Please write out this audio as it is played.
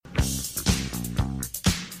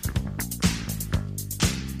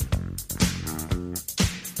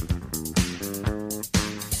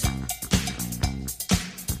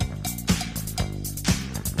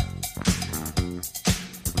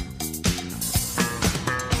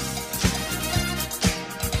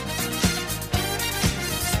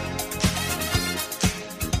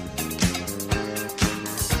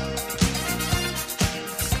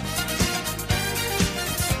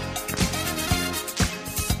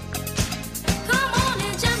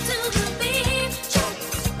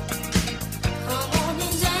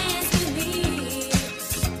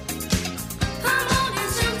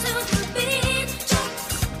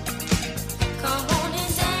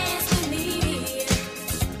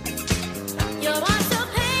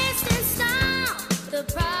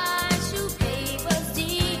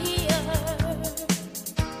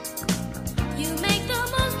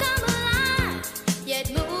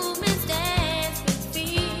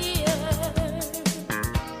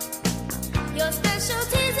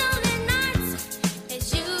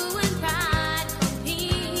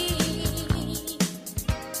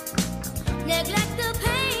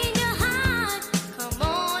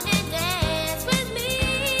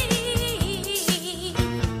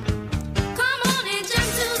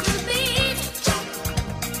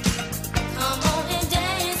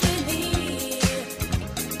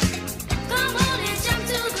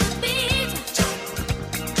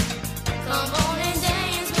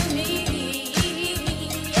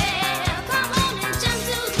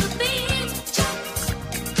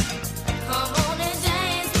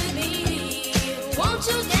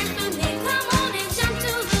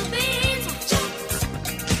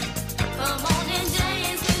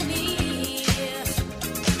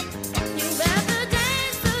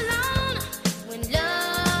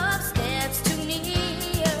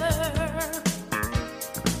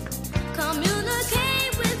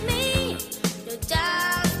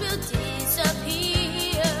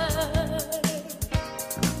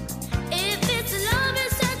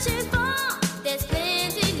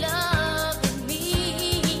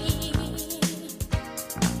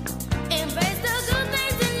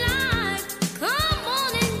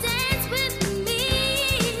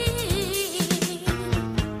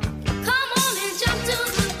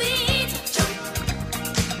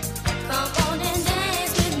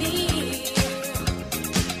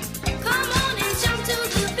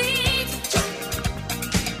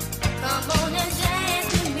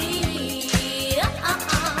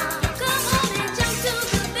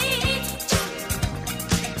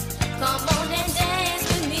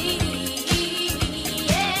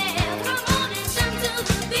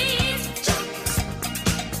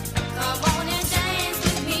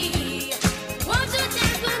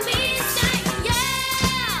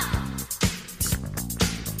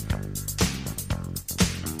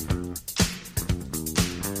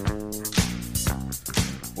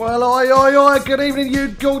Well, oi, good evening, you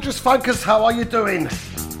gorgeous funkers. How are you doing?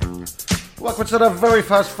 Welcome to the very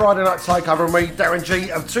first Friday Night Takeover of me, Darren G,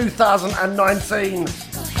 of 2019.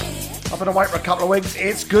 I've been away for a couple of weeks.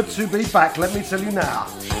 It's good to be back, let me tell you now.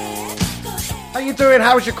 How you doing?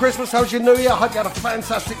 How was your Christmas? How was your New Year? I hope you had a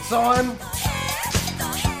fantastic time.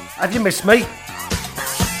 Have you missed me?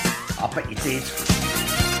 I bet you did.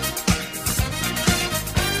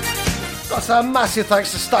 Got to say a massive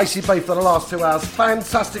thanks to Stacey B for the last 2 hours.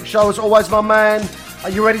 Fantastic show as always, my man. Are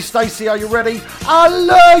you ready, Stacey? Are you ready? I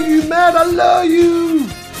love you, man. I love you.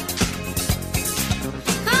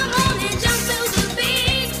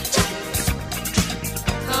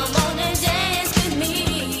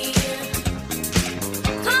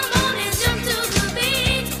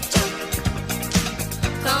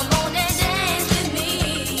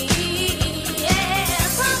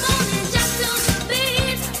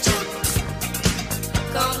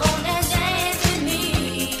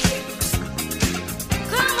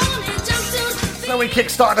 We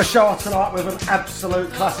kick-started the show off tonight with an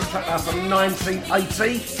absolute classic track now from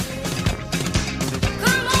 1980.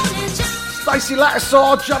 Stacey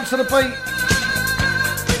Lattisaw jumped to the beat.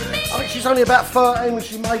 I think she's only about 13 when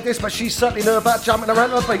she made this, but she certainly knew about jumping around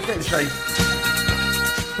to the beat, didn't she?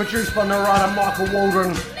 Produced by Narada Michael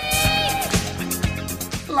Walden.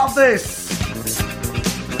 Love this.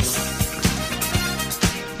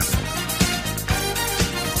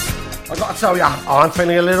 I gotta tell ya, I'm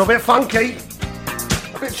feeling a little bit funky.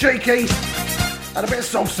 A bit cheeky and a bit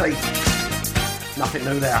saucy. Nothing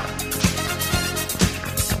new there.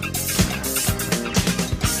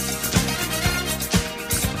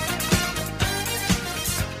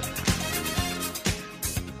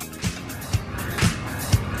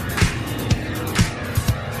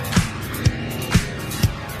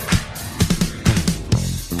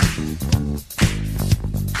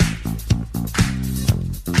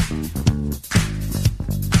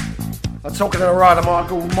 Talking to the rider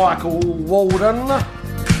Michael Walden.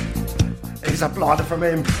 He's a blinder from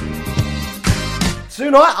him.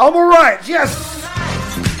 Tonight I'm alright, yes!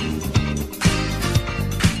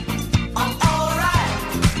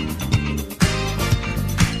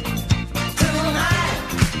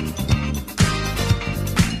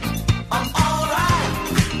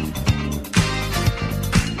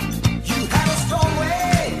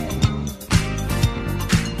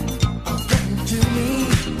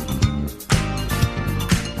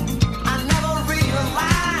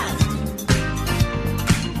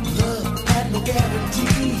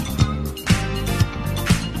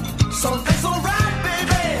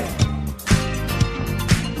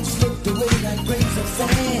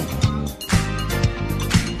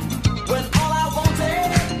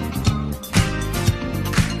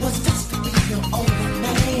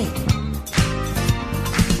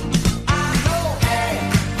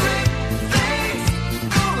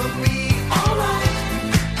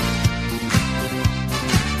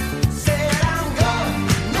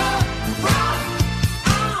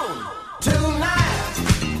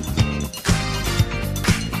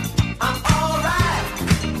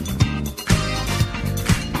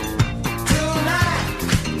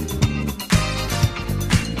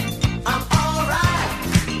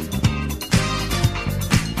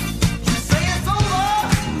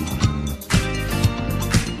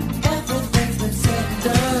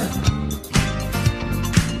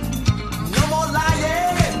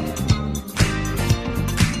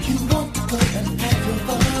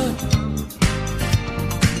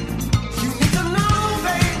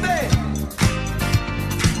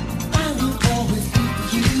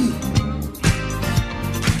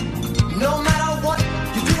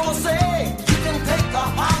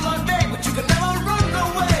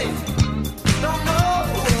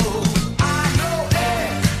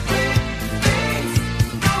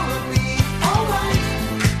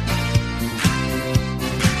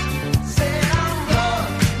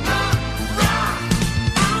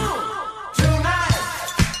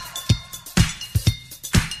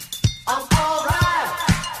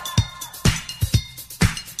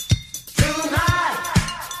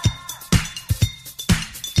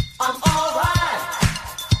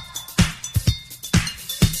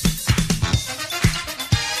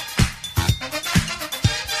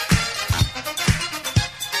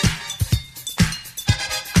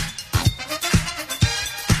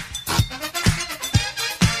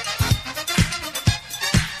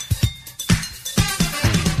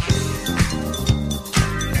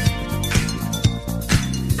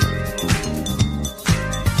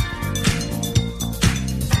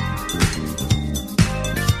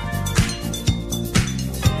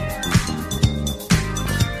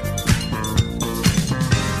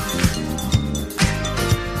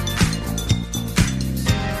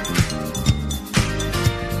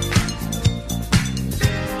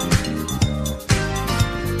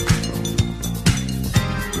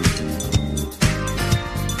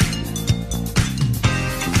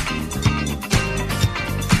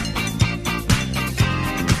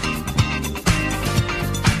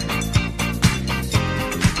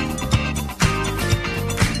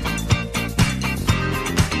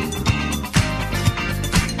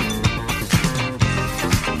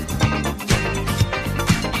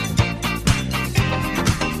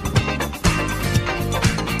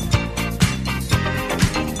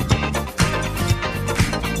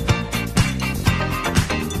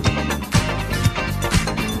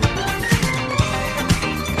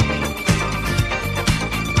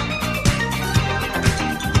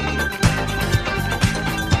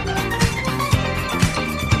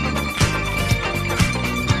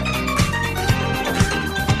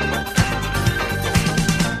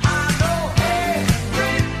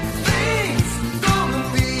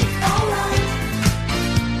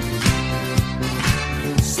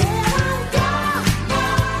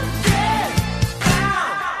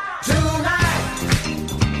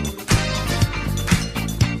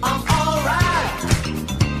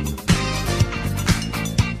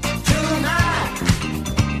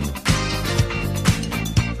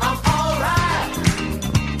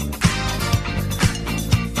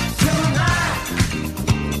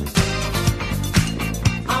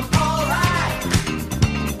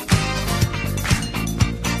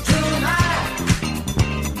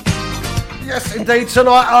 indeed.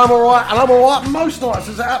 Tonight I'm alright, and I'm alright most nights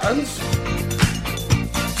as it happens.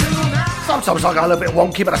 Sometimes I go a little bit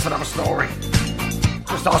wonky, but that's another story.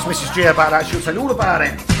 Just ask Mrs. G about that, she'll tell you all about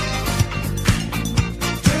it.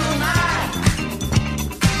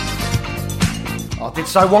 I did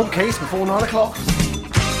so wonky, it's before 9 o'clock.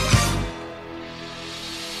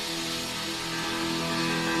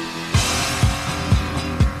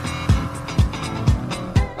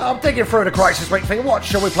 I'm digging through the crates this week thinking, what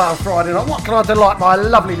shall we play on Friday night? What can I delight my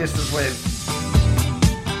lovely listeners with?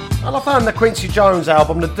 And I found the Quincy Jones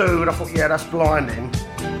album, The Dude. I thought, yeah, that's blinding.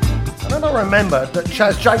 And then I remembered that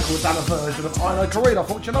Chas Jankel had done a version of I Know Corrida. I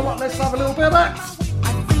thought, you know what, let's have a little bit of that.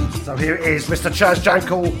 So here it is, Mr. Chas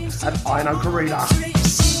Jankel and I Know Corrida.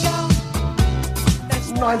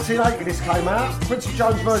 1980 this came out. Quincy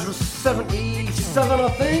Jones' version was 77, I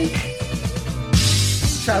think.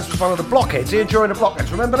 Chas was one of the blockheads. He enjoyed the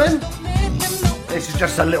blockheads. Remember them? This is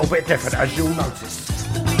just a little bit different, as you'll notice.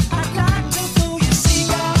 You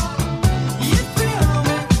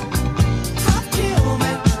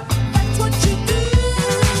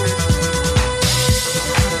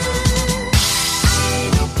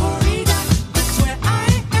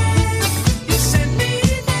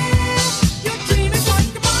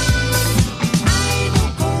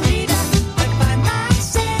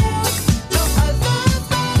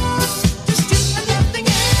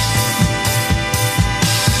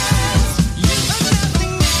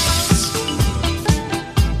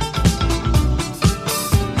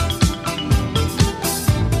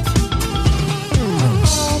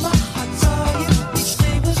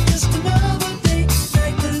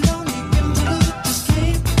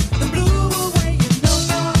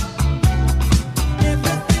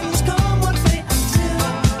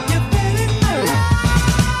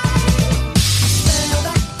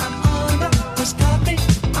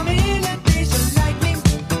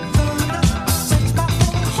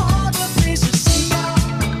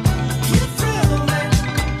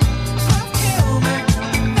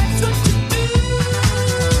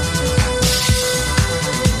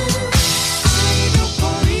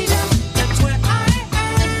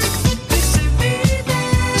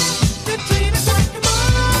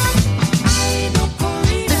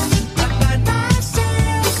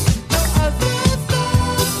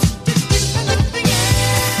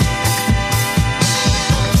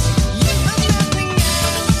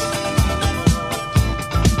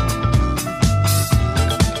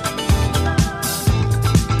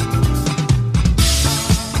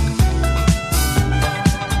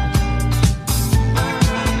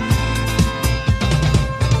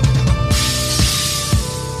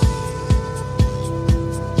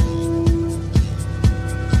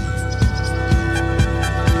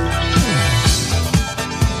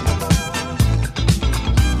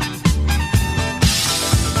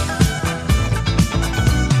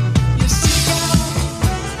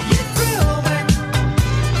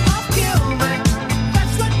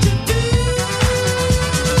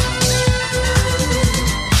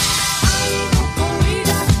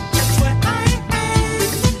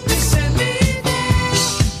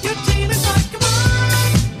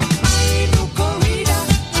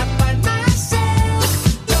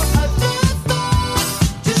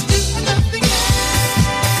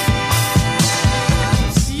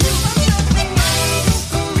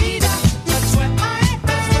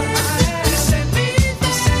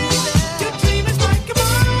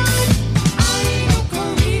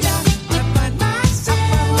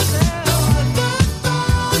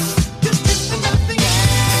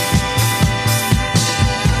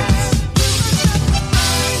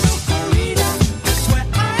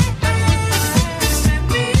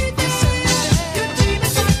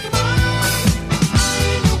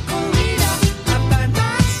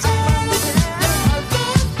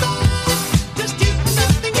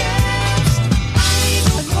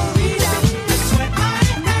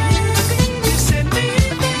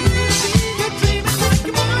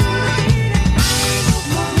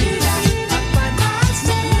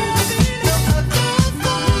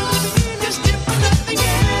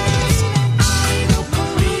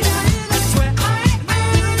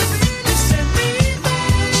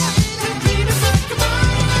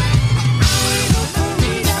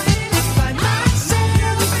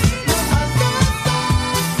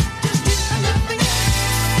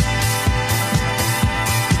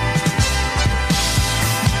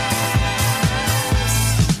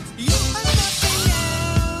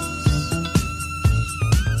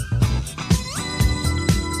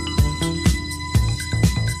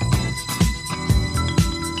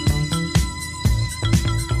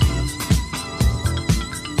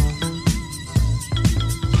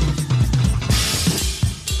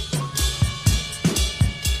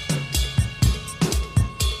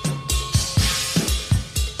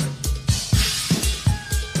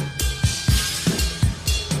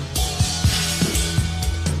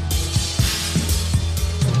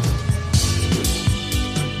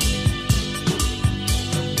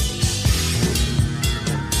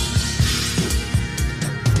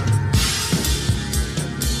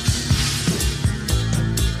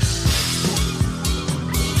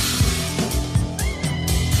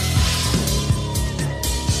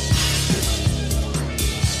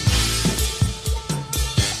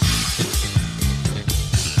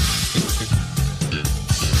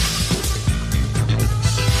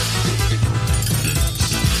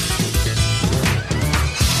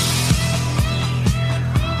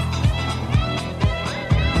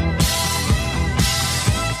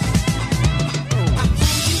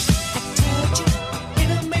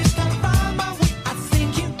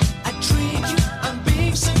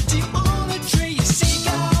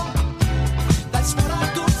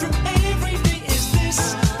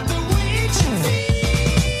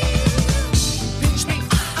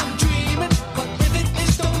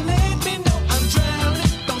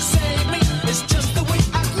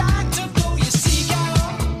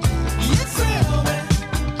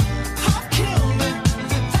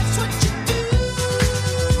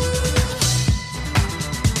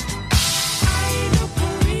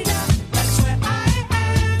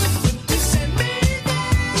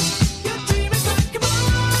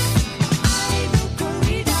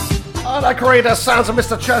Agreed, the sounds of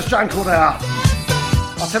Mr. Church Jankel there.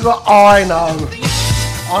 I tell you what, I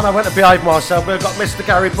know when to behave myself. We've got Mr.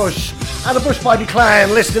 Gary Bush and the Bush Baby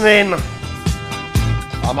Clan listening in.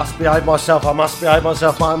 I must behave myself, I must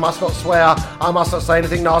not swear, I must not say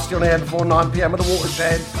anything nasty on air before 9 PM at the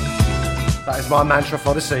Watershed. That is my mantra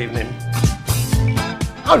for this evening.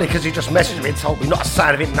 Only because he just messaged me and told me not to say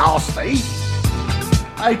anything nasty.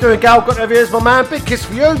 How you doing, Gal? Got over here's my man, big kiss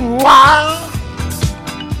for you. Mwah!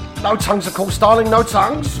 No tongues of course, darling, no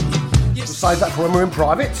tongues. We'll save that for when we're in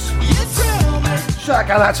private. Shout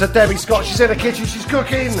out to Debbie Scott, she's in the kitchen, she's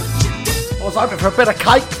cooking. I was hoping for a bit of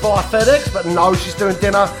cake via FedEx, but no, she's doing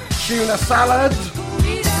dinner, tuna salad. I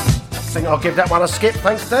think I'll give that one a skip,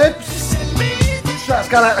 thanks Debs. Shout's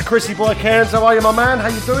going out to Chrissy Boy Cairns, how are you my man, how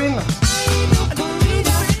you doing?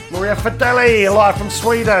 Maria Fideli, live from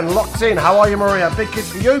Sweden, locked in, how are you Maria, big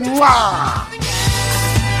kiss for you, mwah!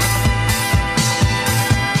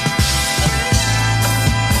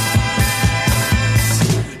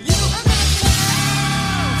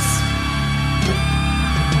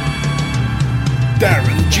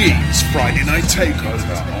 Darren G's Friday Night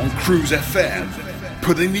Takeover on Cruise FM,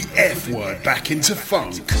 putting the F word back into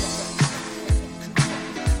funk.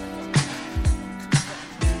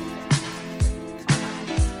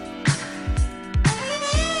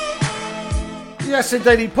 Yes,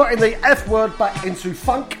 indeed, he putting the F word back into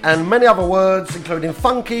funk and many other words, including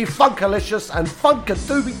funky, funkalicious, and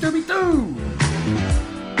funka-dooby-dooby-doo.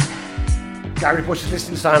 Gary Bush is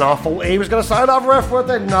listening saying I thought he was going to say another F word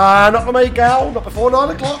then. Nah, not for me, Gal, not before 9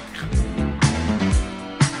 o'clock.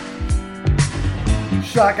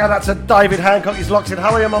 Shout out to David Hancock, he's locked in.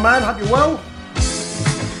 How are you, my man? Hope you're well.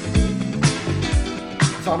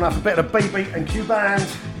 Time now for a bit of BB and Q Band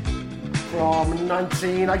from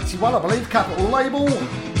 1981, I believe, Capital label.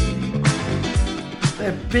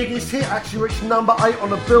 Their biggest hit actually reached number 8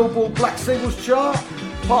 on the Billboard Black Singles chart.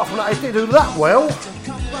 Apart from that, they didn't do that well.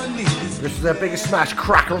 This is their biggest smash,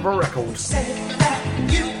 cracker of a record. Say that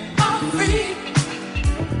you are free.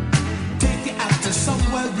 Take you out to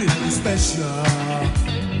somewhere really special.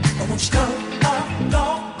 I want you to come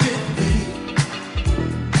along with me.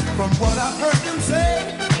 From what I've heard them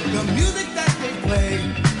say, the music that they play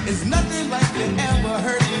is nothing like you ever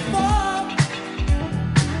heard before.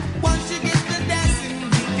 Once you get to dancing,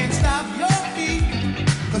 you can't stop your feet.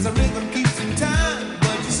 Cause the rhythm keeps in time.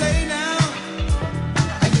 What you say now?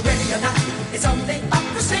 Are you ready or not? It's only up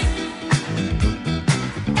the street.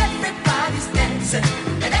 Everybody's dancing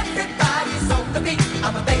and everybody's on the beat.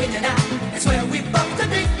 I'm a begging you now, it's where we both to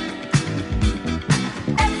be.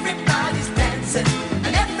 Everybody's dancing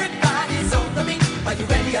and everybody's on the beat. Are you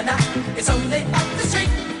ready or not? It's only up the street.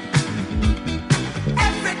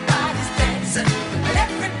 Everybody's dancing and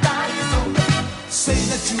everybody's on the beat. Say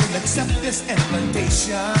that you'll accept this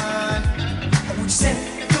invitation. Would you say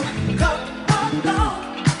you'll come along?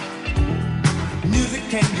 Music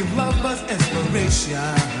can give lovers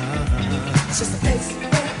inspiration. It's just a place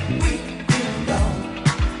where we belong.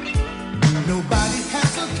 Nobody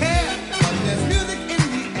has a care, but there's music in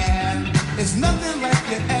the air. It's nothing like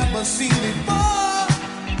you've ever seen before.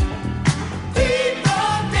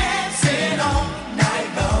 People dancing all night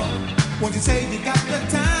long. Won't you say you got the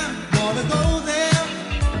time? Wanna go there?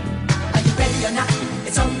 Are you ready or not?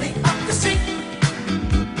 It's only up the street.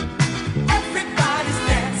 Everybody's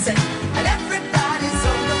dancing and everybody's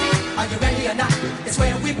on the beat. Are you ready or not? It's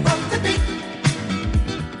where we both to be.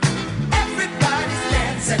 Everybody's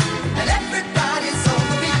dancing and everybody's on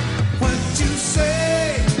the beat. What you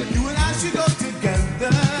say? You and I should go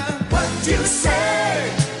together. What you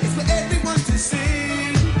say? It's for everyone to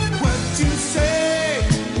see. What you say?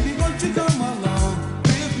 If you want to come along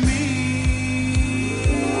with me.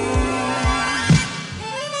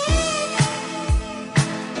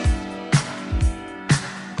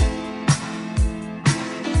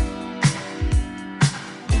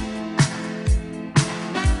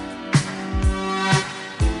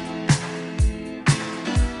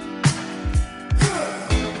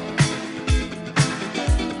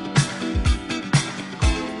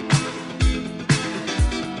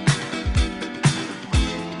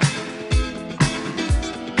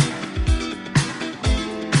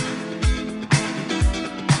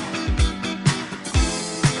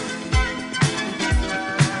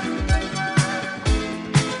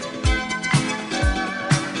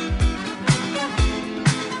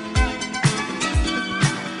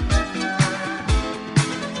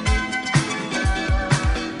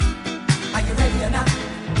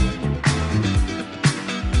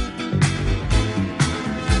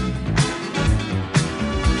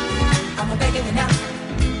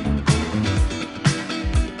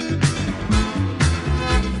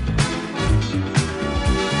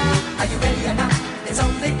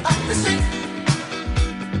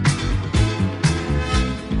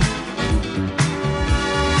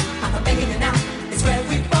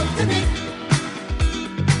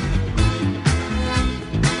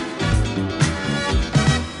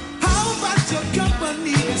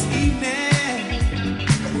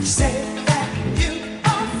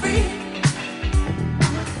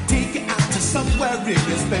 somewhere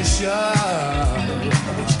really special.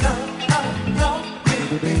 Come along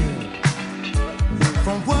with me.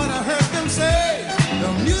 From what I heard them say, the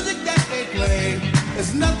music that they play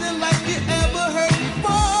is nothing like you ever heard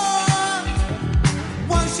before.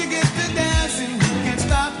 Once you get to dancing, you can't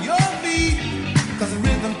stop your feet, 'cause the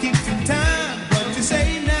rhythm keeps in time. What you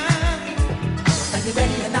say now? Are you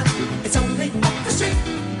ready or not? It's only up the street.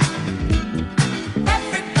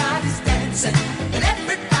 Everybody's dancing and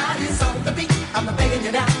everybody's on the beat. I'm begging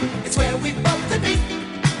you now, it's where we both to be.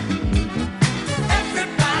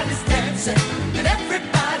 Everybody's dancing and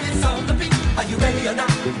everybody's on the beat. Are you ready or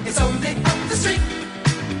not? It's only up the street.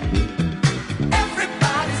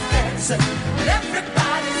 Everybody's dancing and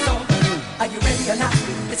everybody's on the beat. Are you ready or not?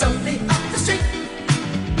 It's only up the street.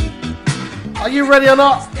 Are you ready or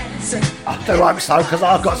not? Dancing. I do hope so, because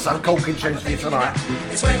I've got some corking tunes for you tonight.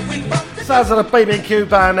 It's where we both to Sounds of the BB&Q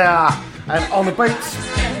band now, and on the beats.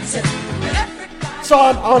 dancing and everybody's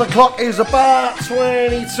Time on the clock is about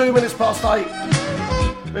 22 minutes past 8.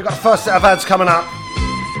 We've got the first set of ads coming up.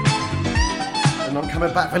 And I'm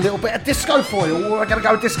coming back for a little bit of disco for you. We're going to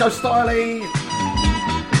go disco style-y.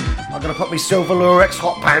 I'm going to put my silver Lurex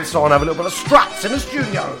hot pants on, have a little bit of struts in the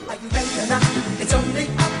studio. Are you ready or not? It's only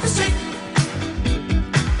up the street.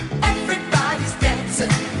 Everybody's dancing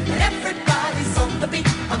and everybody's on the beat.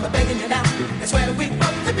 I'm begging you now, it's where we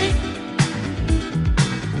want to be.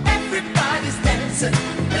 Everybody's dancing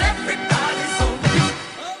and everybody's on the beat.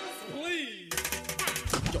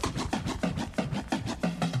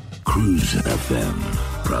 Cruise FM,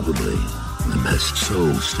 probably the best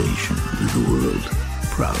soul station in the world.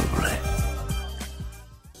 Probably.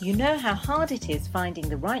 You know how hard it is finding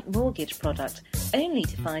the right mortgage product only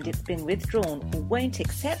to find it's been withdrawn or won't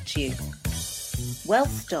accept you? Well,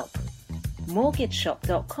 stop.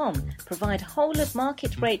 MortgageShop.com provide whole of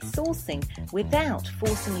market rate sourcing without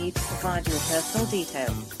forcing you to provide your personal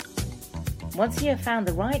details. Once you have found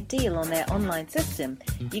the right deal on their online system,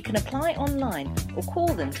 you can apply online or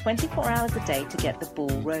call them 24 hours a day to get the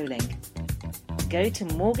ball rolling. Go to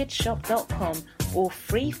MortgageShop.com or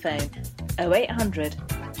free phone 0800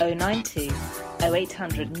 092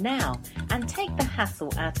 0800 now and take the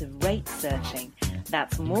hassle out of rate searching.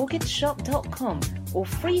 That's MortgageShop.com or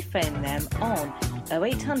free phone them on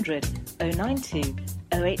 0800 092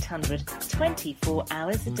 0800 24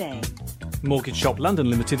 hours a day. Mortgage Shop London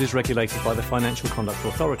Limited is regulated by the Financial Conduct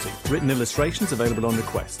Authority. Written illustrations available on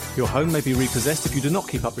request. Your home may be repossessed if you do not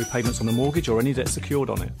keep up repayments on the mortgage or any debt secured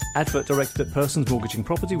on it. Advert directed at persons mortgaging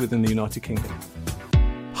property within the United Kingdom.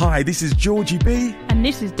 Hi, this is Georgie B. And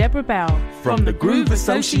this is Deborah Bell from the Groove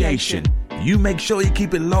Association. You make sure you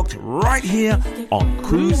keep it locked right here on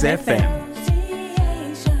Cruise FM.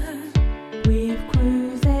 With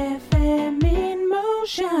Cruise FM in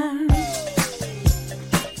motion.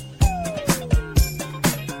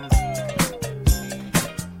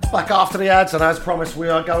 Back after the ads, and as promised, we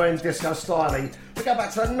are going disco styling. We go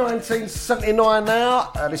back to 1979 now.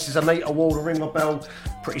 This is Anita Ward, Ring the Bell.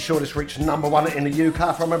 Pretty sure this reached #1 in the UK,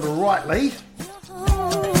 if I remember rightly.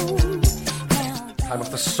 Came off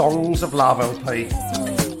the Songs of Love LP.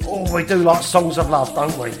 Oh, we do like Songs of Love,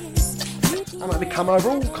 don't we? They make me come over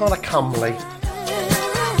all kind of comely.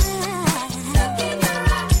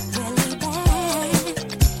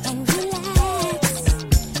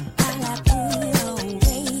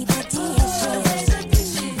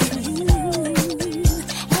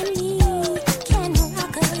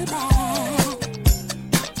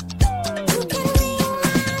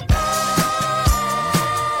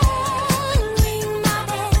 You can ring my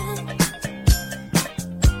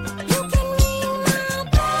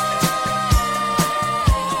bell.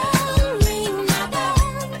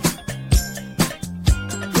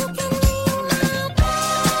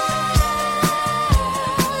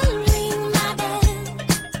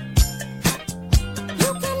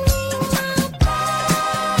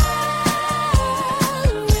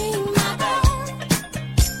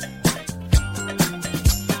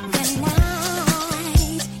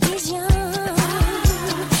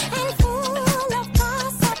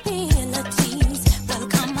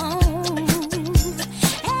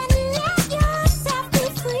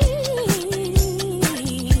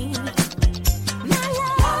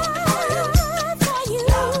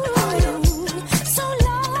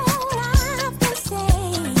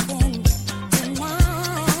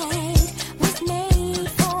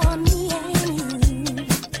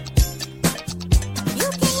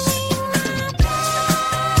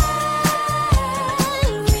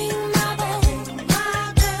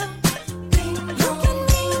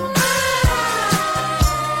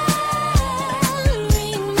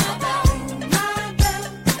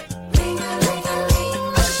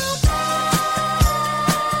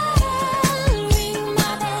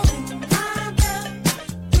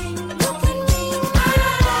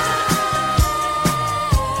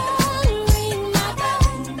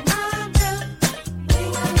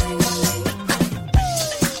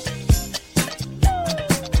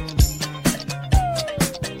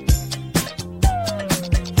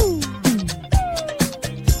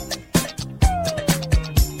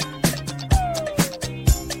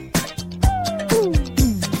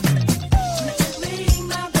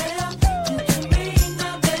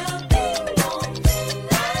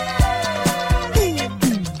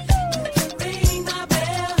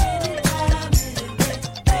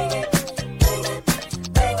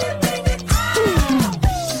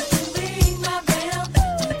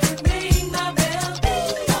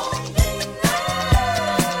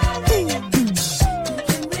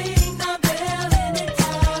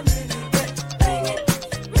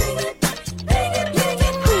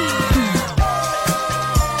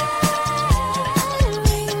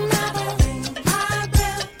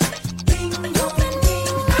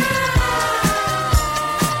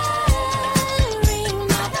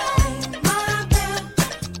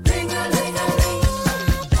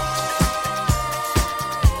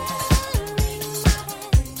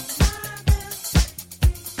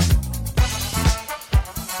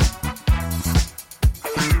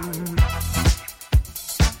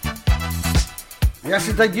 Yes,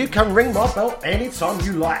 indeed, you can ring my bell anytime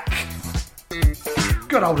you like.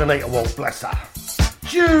 Good old Anita Walt, bless her.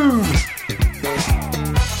 June!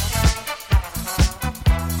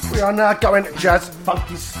 We are now going jazz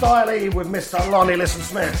funky styly with Mr. Lonnie Liston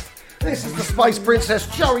Smith. This is the Space Princess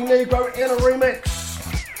Joey Negro in a remix.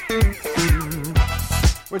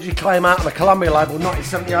 Which he came out on the Columbia label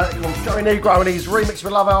 1978 called Joey Negro and his Remix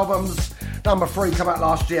with Love albums. Number 3 come out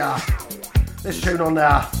last year. This tune on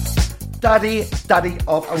there. Daddy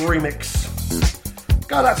of a Remix.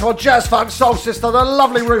 Go back to our jazz funk soul sister, the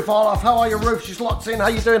lovely Ruth Arloff. How are you, Ruth? She's locked in. How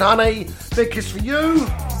you doing, honey? Big kiss for you.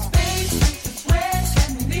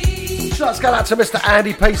 So let's go out to Mr.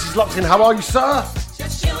 Andy Peace. He's locked in. How are you, sir?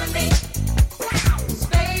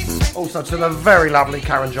 Also to the very lovely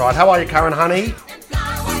Karen Giant. How are you, Karen, honey?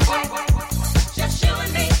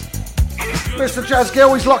 Mr. Jazz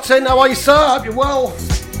Gill, he's locked in. How are you, sir? Hope you're well.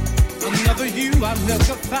 Another you I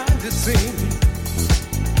never find the same.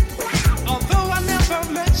 Although I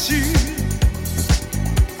never met you,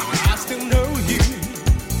 I still know you.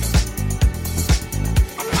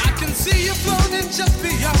 I can see you floating just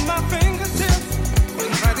beyond my fingertips,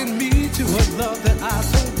 inviting me to a love that I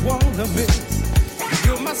don't wanna miss.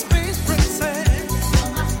 You're my space princess.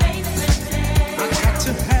 You're my space princess. I got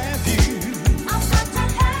to have you.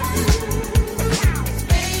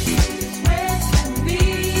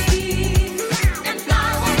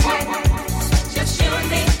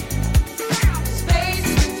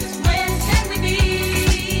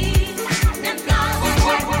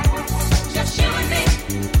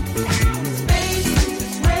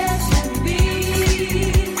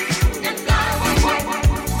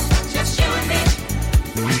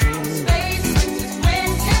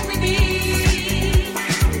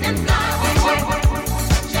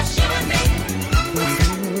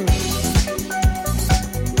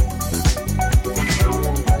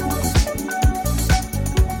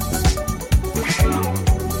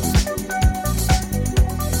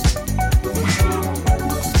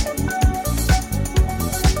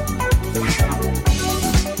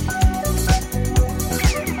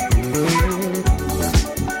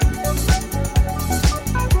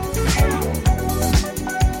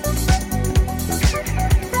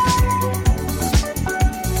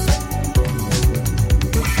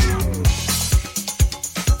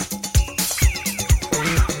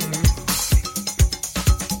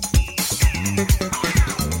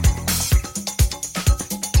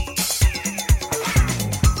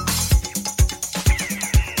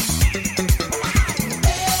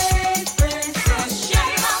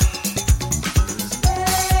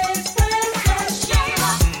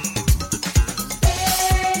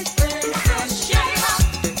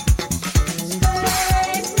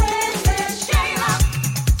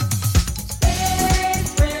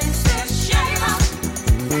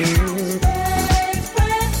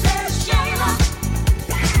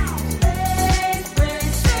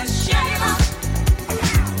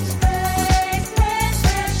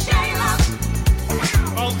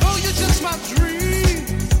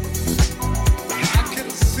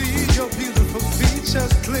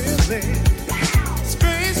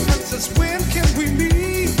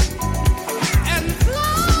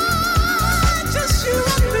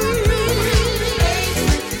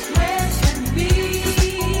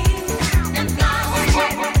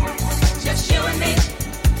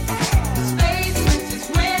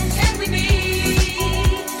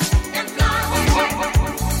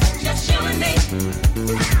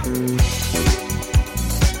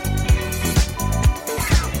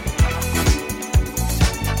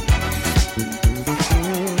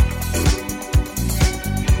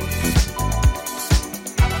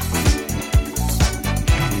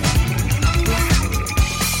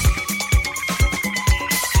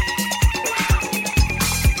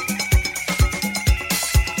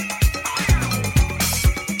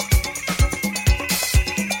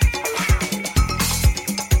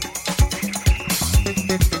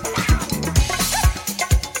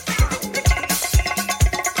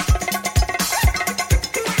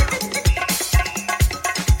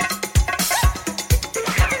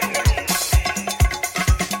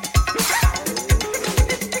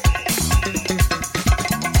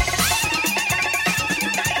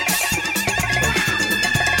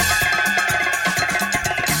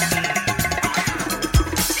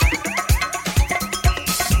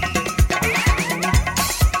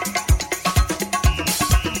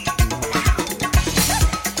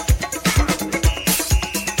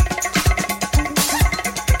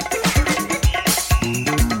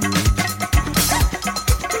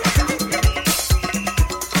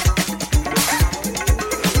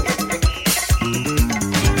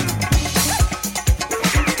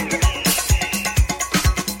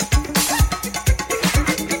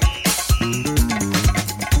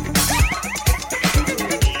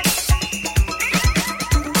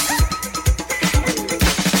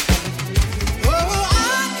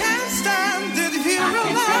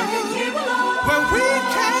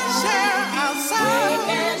 can share outside.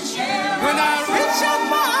 When I reach out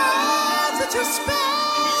my arms into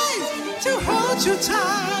space to hold you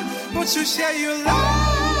tight, won't you share your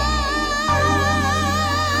love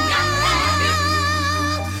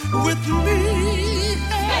with me?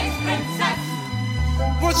 Space princess.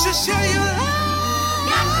 Won't you share your love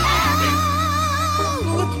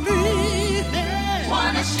with me?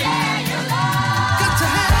 Wanna share your love? Got to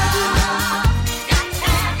have you. Got to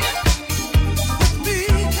have you with me.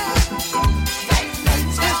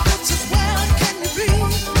 Space princess, where can you be?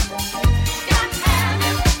 Got to have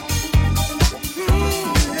you.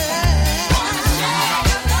 Yeah. Wanna share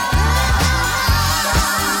your love?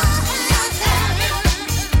 Got to have you.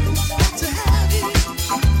 Got to have you.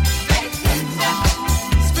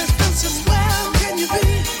 Space princess, where can you be?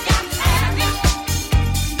 Got to have you.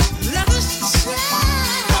 Let us share.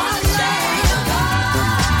 Wanna share your love?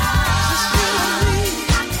 Just you and me.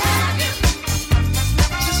 Got to have you.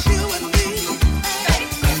 Just you and me.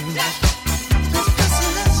 Space princess. Space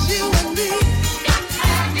princess, you and me. Got to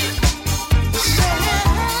have you. Share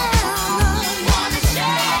love. Wanna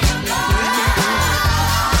share your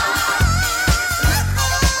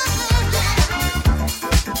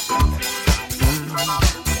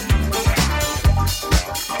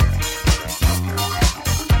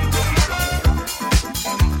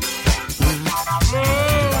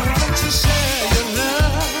Won't you share your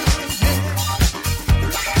love?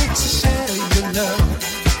 Won't you share your love?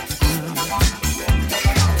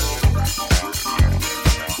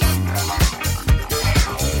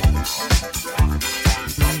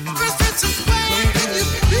 Princess, where can you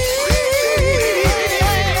be?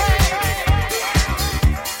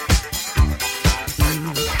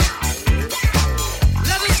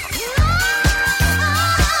 Let us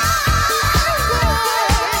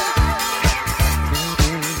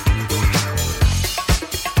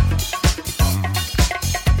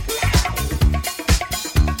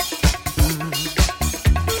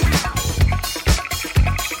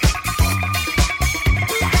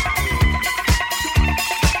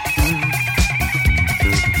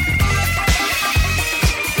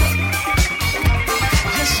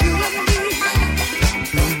just you and me.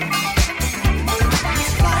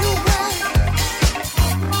 Let's fly away.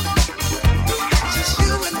 Just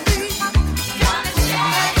you and me. Wanna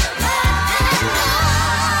share your love?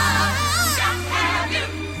 Got to have you.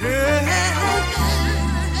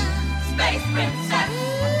 Space princess.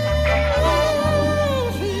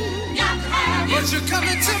 Got to have you. Won't you come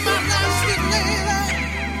into my life, sweet lady?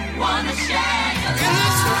 Wanna share your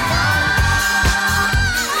love?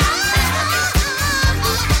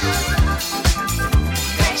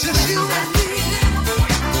 Just you and me.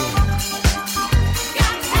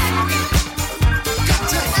 Got to have you. Got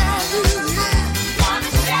to have you.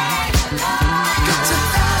 Wanna share your love? Got to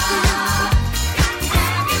have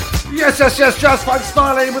you. Yes, Jazz Funk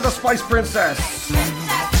styling with the Space Princess.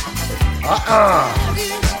 Have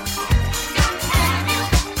you.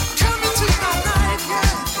 Come into my life,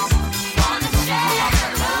 yes. Wanna share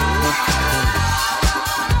your love?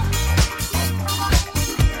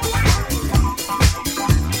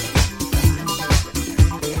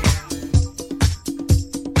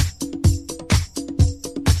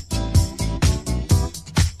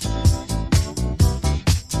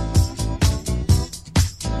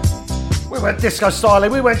 We went disco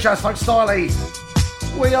styling, we went Jazz Funk styling.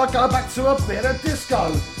 We are going back to a bit of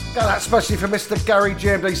disco. Go out especially for Mr. Gary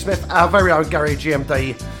GMD Smith, our very own Gary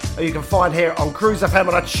GMD, who you can find here on Cruise FM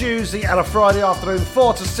on a Tuesday and a Friday afternoon,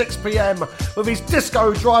 4 to 6 p.m, with his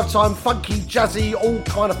disco, drive time, funky, jazzy, all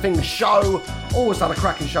kind of things show. Always done a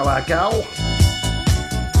cracking show, our gal.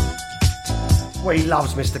 We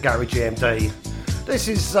loves Mr. Gary GMD. This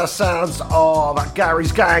is sounds of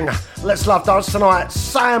Gary's Gang. Let's Love Dance Tonight.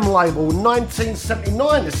 Sam label,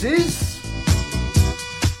 1979 this is.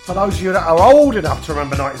 For those of you that are old enough to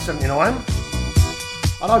remember 1979.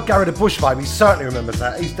 I know Gary the Bush Baby certainly remembers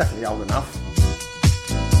that. He's definitely old enough.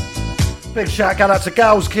 Big shout out to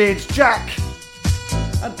Gal's kids, Jack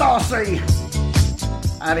and Darcy.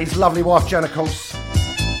 And his lovely wife, Jen, of course.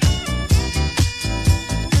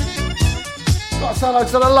 Got a hello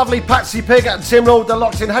to the lovely Patsy Pig and Tim Lord, they're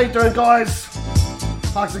locked in. How you doing, guys?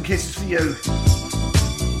 Hugs and kisses for you.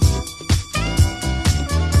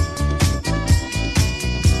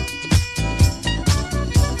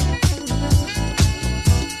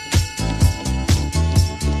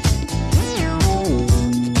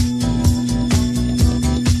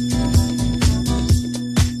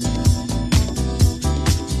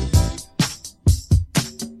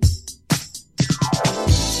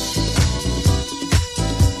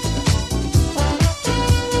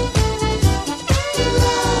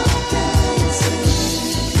 Love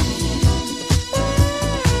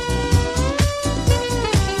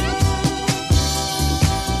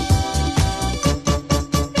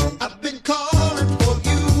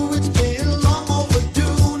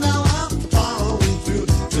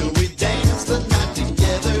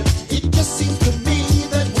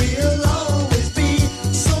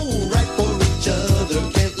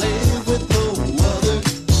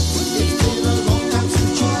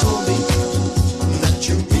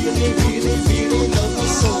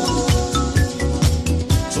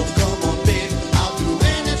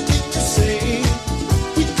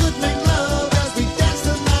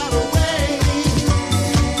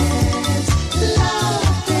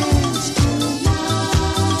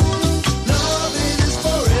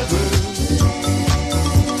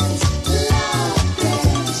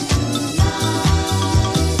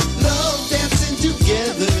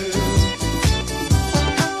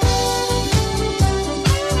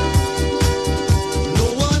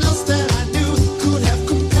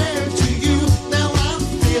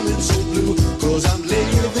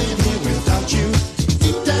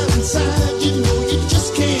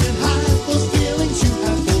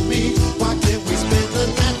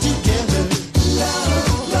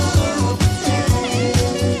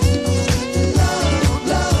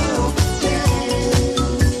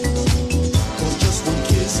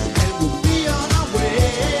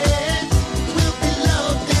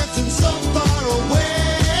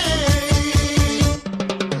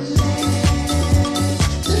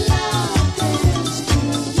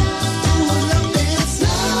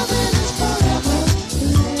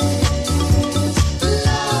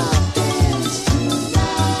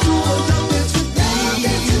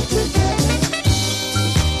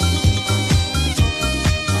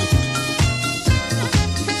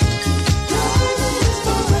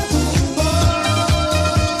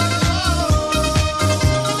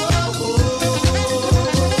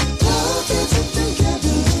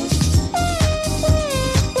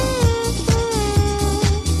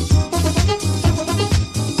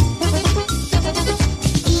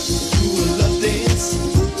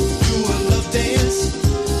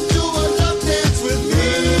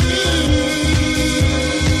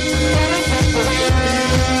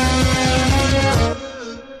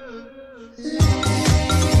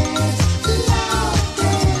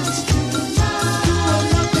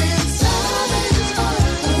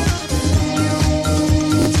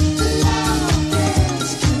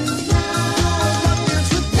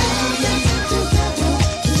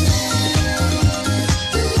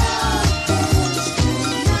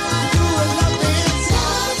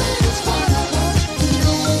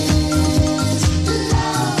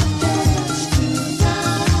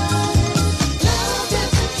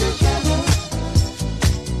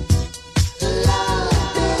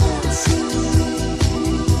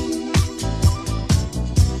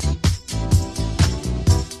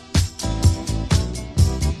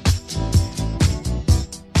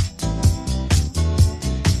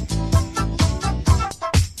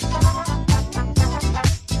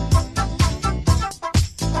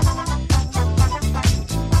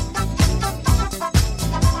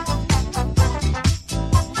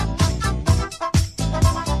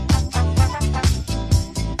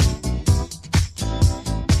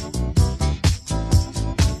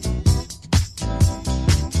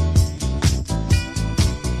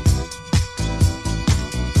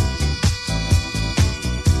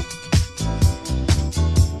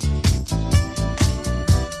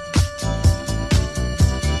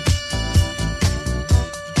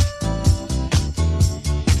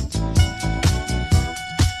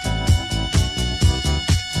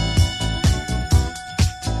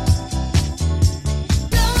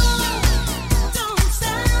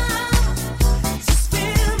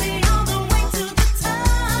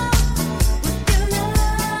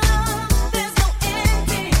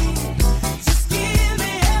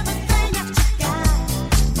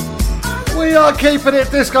on, keeping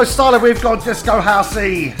it disco style. We've got disco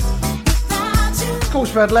housey. Of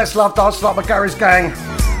course, we had Let's Love Dance Like by Gary's Gang.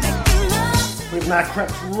 We've now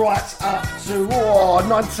crept right up to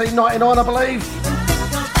 1999, I believe.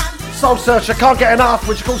 Soul Searcher, Can't Get Enough,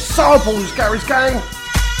 which is called Samples, Gary's Gang.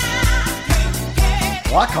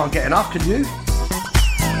 Well, I can't get enough, can you?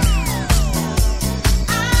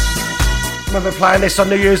 Remember playing this on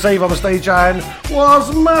New Year's Eve I was DJing?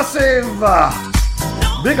 Was massive!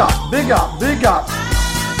 Big up, big up, big up.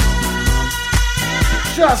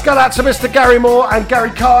 Shouts go out to Mr. Gary Moore and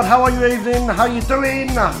Gary Card. How are you evening? How you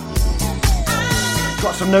doing? Got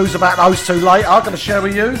some news about those two later. I'm going to share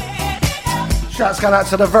with you. Shouts go out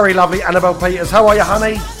to the very lovely Annabelle Peters. How are you,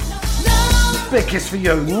 honey? Big kiss for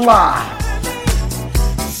you. Mwah.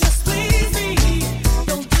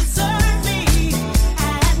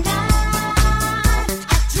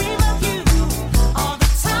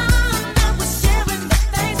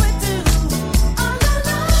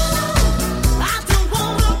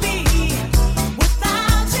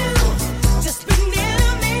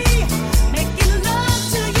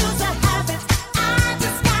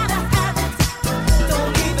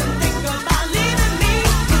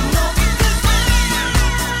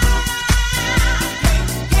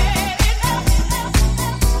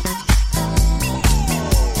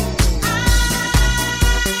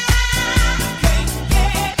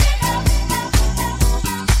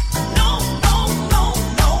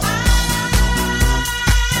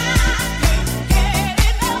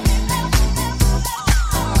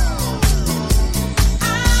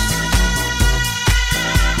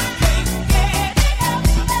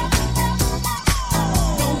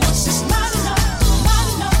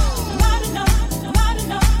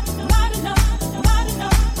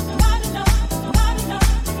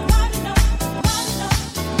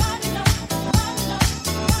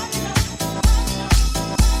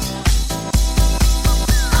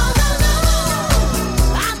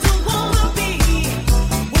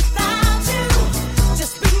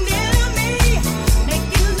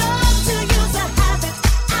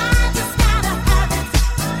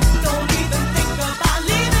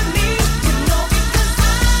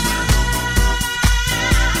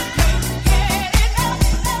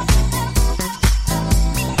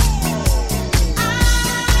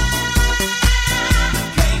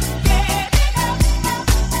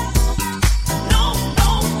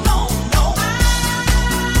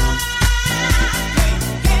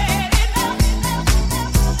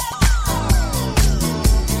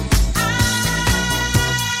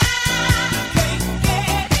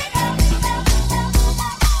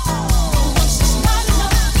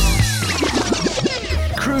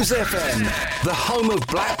 FM, the home of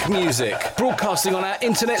black music, broadcasting on our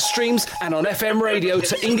internet streams and on FM radio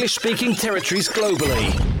to English-speaking territories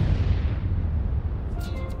globally.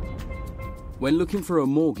 When looking for a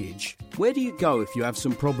mortgage, where do you go if you have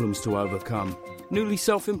some problems to overcome? Newly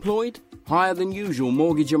self-employed? Higher than usual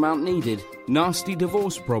mortgage amount needed? Nasty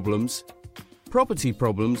divorce problems? Property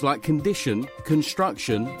problems like condition,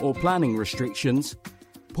 construction or planning restrictions?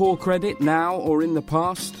 Poor credit now or in the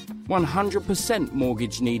past? 100%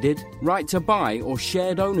 mortgage needed? Right to buy or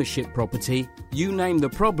shared ownership property? You name the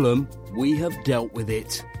problem, we have dealt with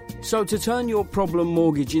it. So to turn your problem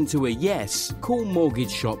mortgage into a yes, call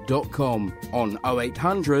mortgageshop.com on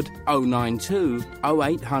 0800 092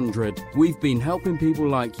 0800. We've been helping people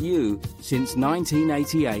like you since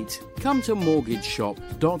 1988. Come to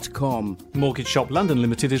mortgageshop.com. Mortgage Shop London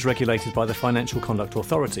Limited is regulated by the Financial Conduct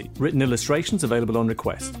Authority. Written illustrations available on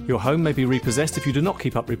request. Your home may be repossessed if you do not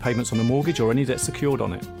keep up repayments on the mortgage or any debt secured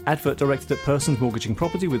on it. Advert directed at persons mortgaging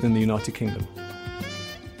property within the United Kingdom.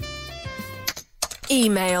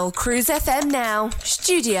 Email Cruise FM now,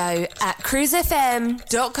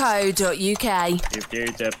 studio@cruisefm.co.uk. If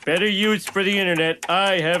there's a better use for the internet,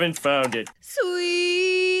 I haven't found it.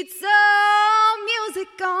 Sweet soul music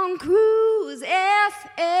on Cruise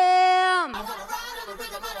FM.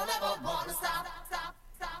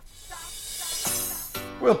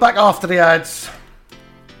 We're back after the ads.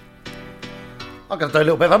 I'm going to do a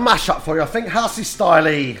little bit of a mash-up for you, I think. Housey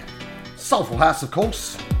Styley. Soulful House, of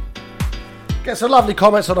course. Get some lovely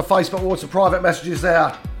comments on the Facebook wall, some private messages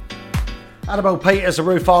there. Annabelle Peters and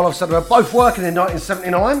Ruth Arnold said they were both working in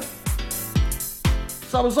 1979.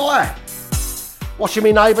 So was I. Washing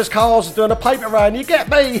me neighbours' cars and doing a paper round, you get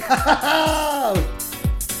me?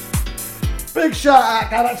 Big shout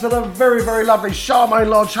out going out to the very, very lovely Charmaine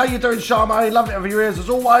Lodge. How you doing, Charmaine? Lovely to have your ears as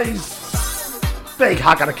always. Big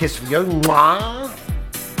hug and a kiss for you. Mwah.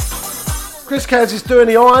 Chris Cairns is doing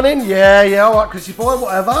the ironing. Yeah, alright, Chrissy boy,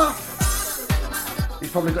 whatever. He's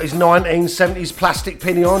probably got his 1970s plastic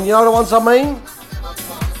pinny on, you know the ones I mean?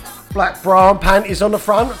 Black bra and panties on the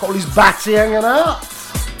front. Got all his batty hanging out.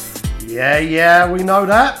 Yeah, we know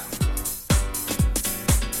that.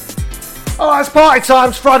 Alright, it's party time.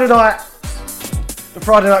 It's Friday night. The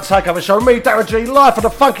Friday Night Takeover Show. Me, Darren G, live from the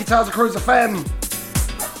Funky Towers of Cruise FM.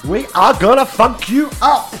 We are gonna funk you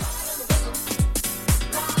up.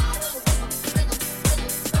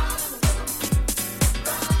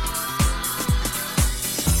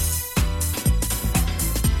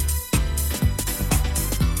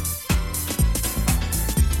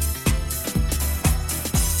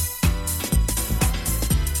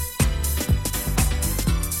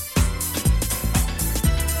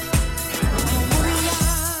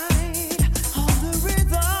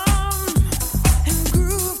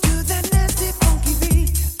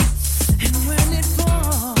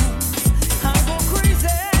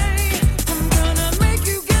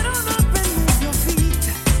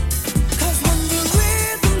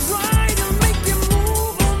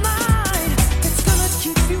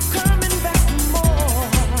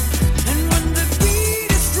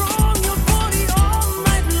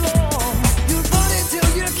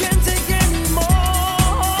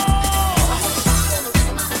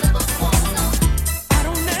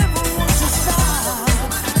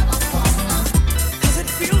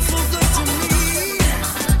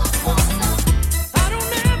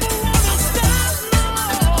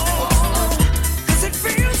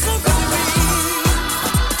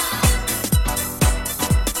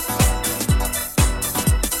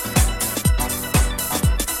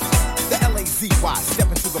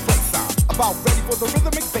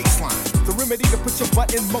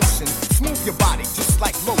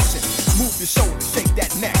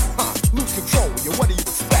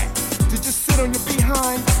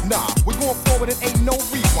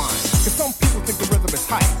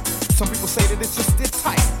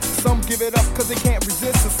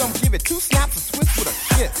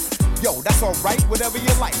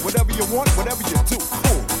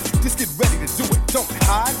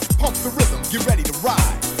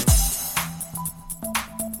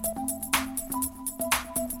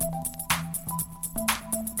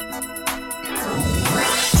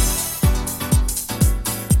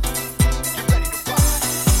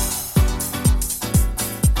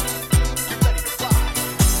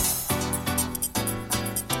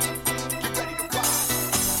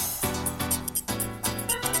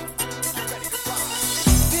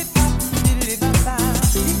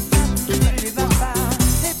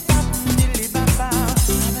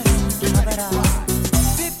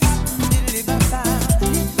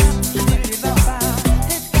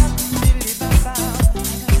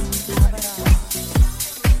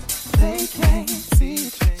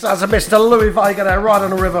 Sounds of Mr. Louis Vega there, right on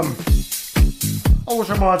the rhythm. Always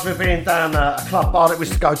reminds me of being down a club bar that we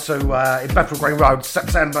used to go to in Bethnal Green Road,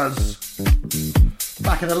 September's,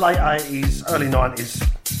 back in the late 80s, early 90s.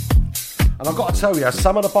 And I've got to tell you,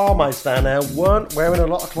 some of the barmaids down there weren't wearing a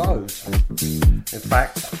lot of clothes. In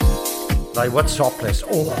fact, they were topless.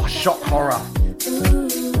 Oh, shock horror.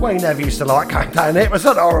 We never used to like going down there. It was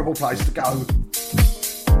an horrible place to go.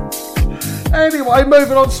 Anyway,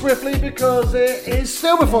 moving on swiftly because it is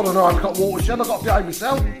still before the 9 o'clock watershed. I've got to behave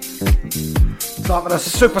myself. Time for the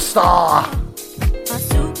Superstar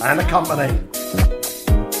and the Company.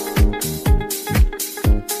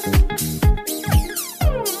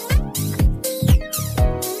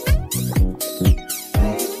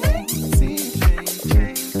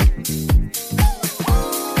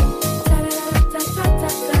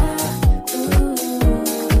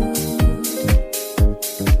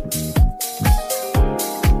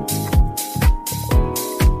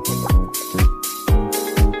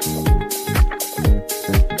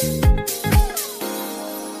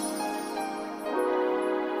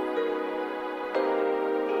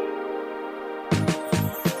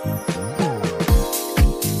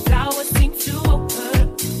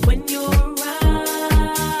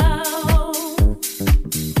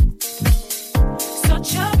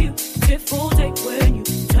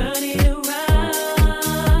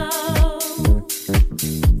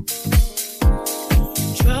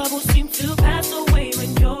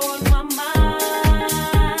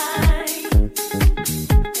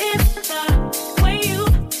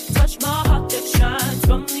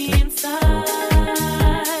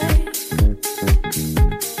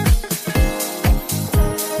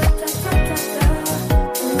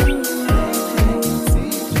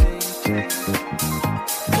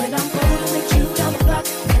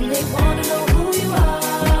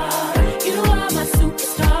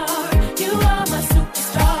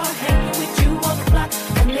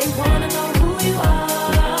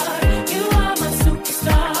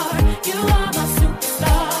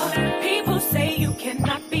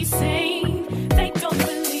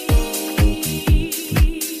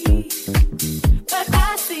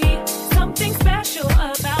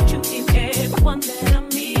 one that I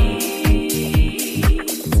need.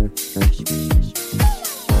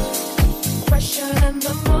 Fresher than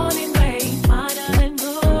the morning rain, finer than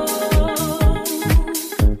gold.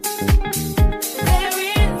 There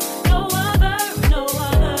is no other who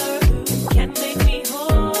can make me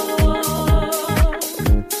whole.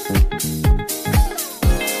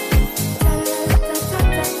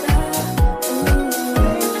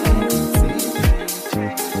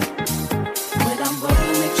 When I'm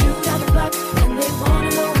rolling with you down the block and they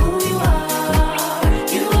wanna know who you are.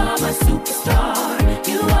 You are my superstar.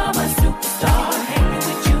 You are my superstar. Hanging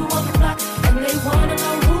with you on the block and they wanna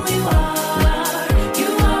know who you are. You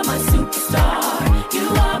are my superstar. You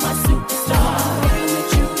are my superstar. Rolling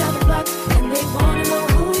with you down the block and they wanna know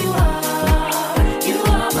who you are. You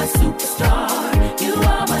are my superstar. You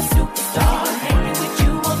are my superstar. Hanging with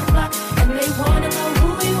you on the block and they wanna know who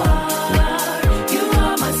you are. You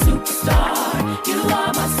are my superstar. You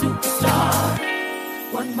are my superstar.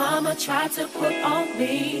 What mama tried to put on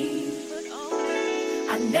me,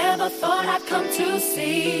 I never thought I'd come to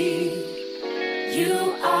see.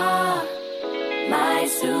 You are my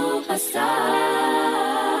superstar.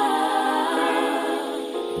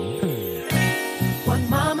 What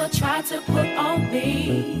mama tried to put on me,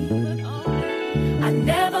 I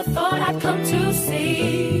never thought I'd come to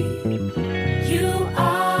see. You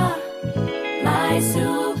are my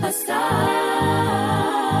superstar.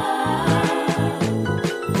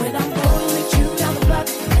 When I'm rolling with you down the block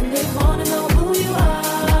and they wanna know who you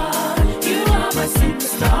are. You are my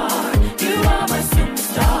superstar. You are my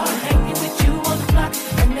superstar. Hanging with you on the block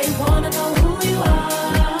and they wanna know who you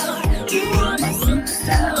are. You are my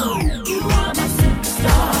superstar. You are my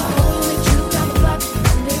superstar. Rolling with you down the block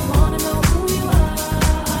and they wanna know who you are.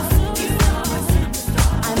 You are my superstar.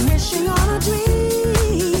 I'm wishing on a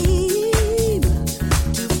dream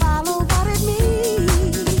to follow what it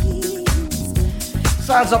means.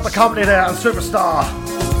 Sounds up the company there and Superstar.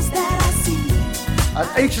 That I see. And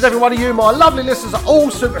each and every one of you, my lovely listeners, are all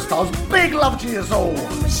superstars. Big love to you all.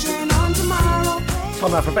 Wishing on tomorrow.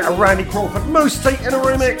 Time now for a bit of Randy Crawford, Moose Tea in a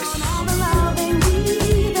remix. All the love they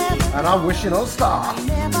need ever. And I'm wishing on a star.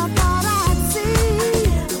 Never thought I'd see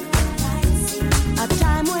a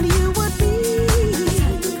time when you would be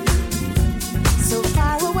so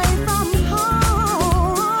far away from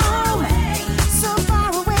home, so far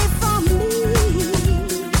away from me.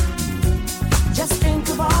 Just think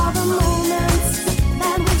of all the moments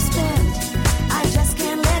that we've spent. I just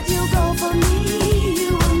can't let you go. For me,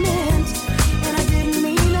 you were meant, and I didn't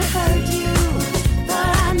mean to hurt you,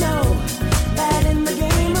 but I know that in the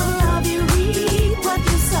game of love you reap what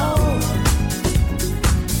you sow.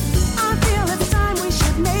 I feel it's time we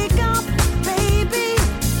should make up, baby.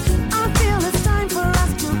 I feel it's time for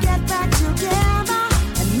us to get back together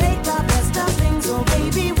and make the best of things, oh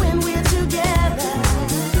baby, when we're together.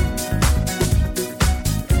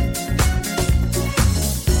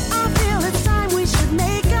 I feel it's time we should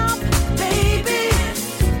make up, baby.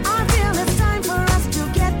 I feel it's time for us to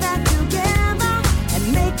get back together and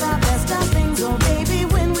make the best of things, oh baby,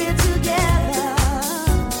 when we're together.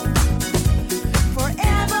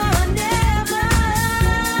 Forever and ever,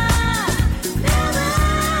 never.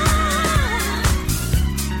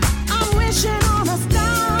 I'm wishing on a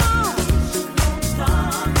star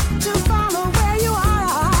to follow where you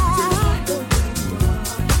are.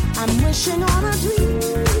 I'm wishing on a dream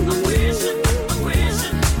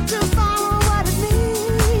to follow what it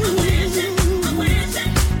means.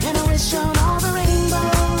 And I wish on all the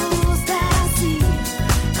rainbows that I see.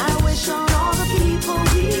 I wish on all the people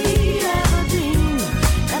we ever dreamed.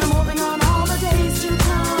 And I'm hoping on all the days to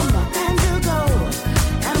come and to go.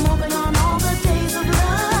 And I'm hoping on all the days of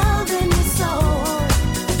love in your soul.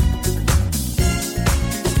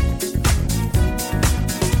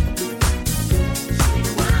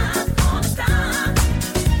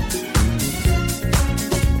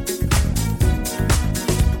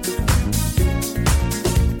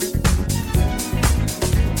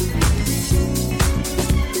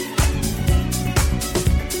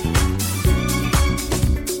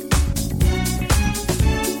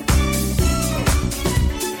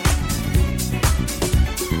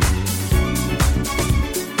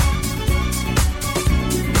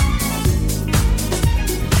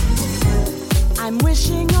 I'm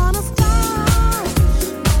wishing on a star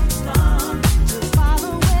to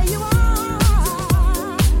follow where you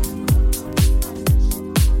are.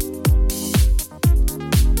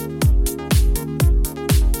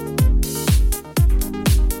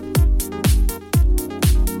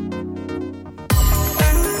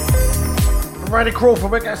 Randy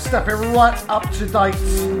Crawford, we're going to step it right up to date.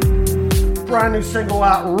 Brand new single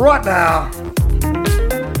out right now.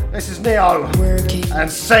 This is Neo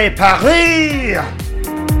and C'est Paris.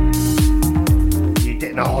 You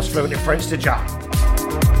didn't know I was fluent in French, did ya?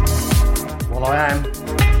 Well, I am.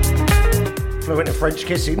 Fluent in French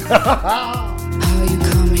kissing.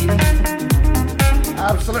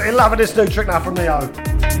 Absolutely loving this new trick now from Neo.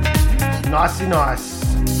 Nicey nice.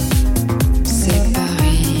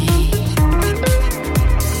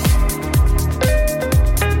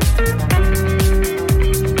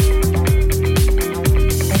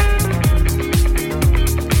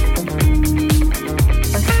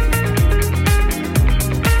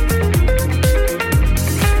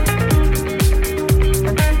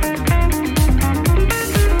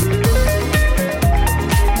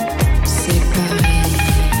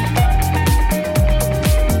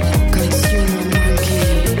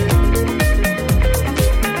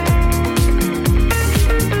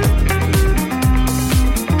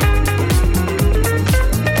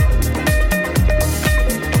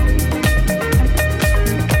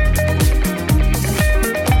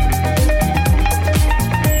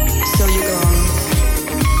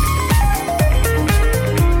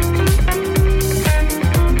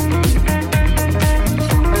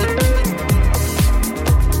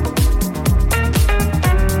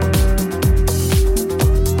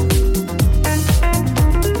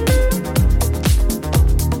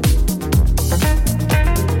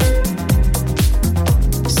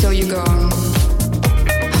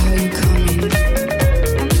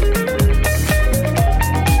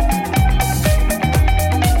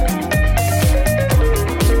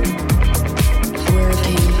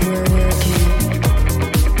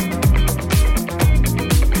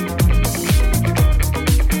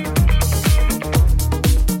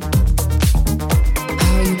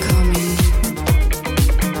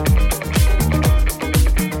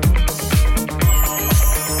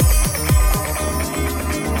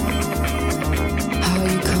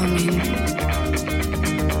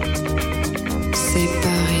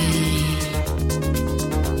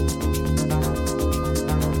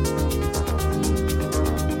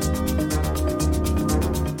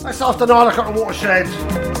 After 9 o'clock at the Watershed.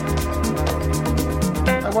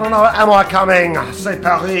 They want to know, am I coming? C'est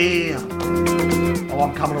Paris. Oh,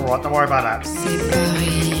 I'm coming alright, don't worry about that. C'est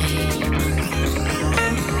Paris.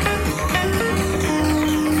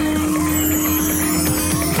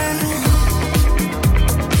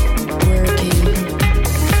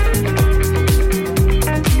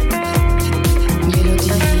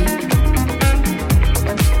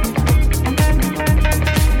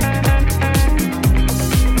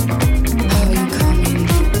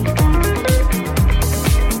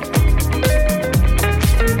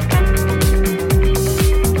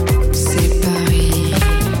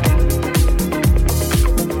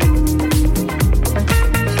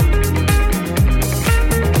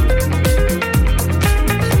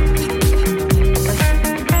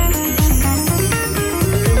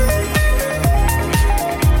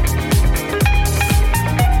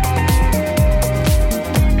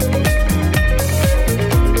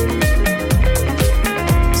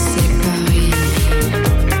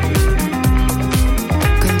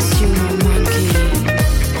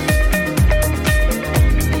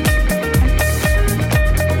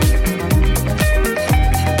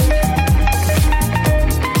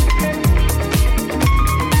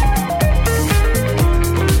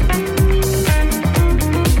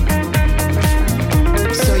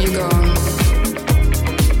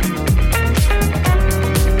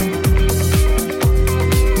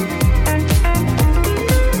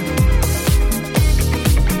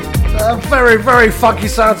 Very funky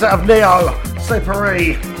sounds out of Neo, C'est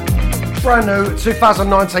Paris. Brand new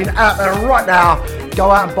 2019 out there right now.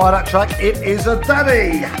 Go out and buy that track, it is a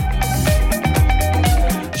daddy.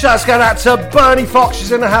 Shouts going out to Bernie Fox,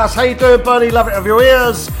 she's in the house. How you doing, Bernie? Love it of your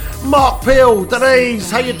ears. Mark Peel,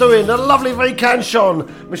 Denise, how you doing? The lovely V-Can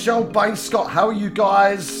Sean, Michelle Bain Scott, how are you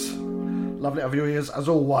guys? Lovely of your ears as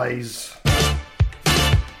always.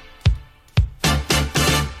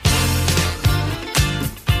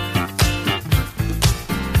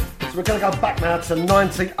 So we're going to go back now to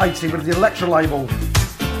 1980 with the Elektra label.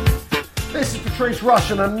 This is Patrice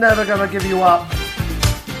Rushen and Never Gonna Give You Up.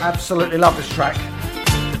 Absolutely love this track.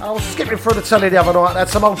 I was skipping through the telly the other night. They had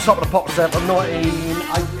some old Top of the Pops there from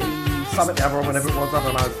 1980, something the other, or whenever it was, I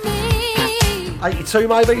don't know. 82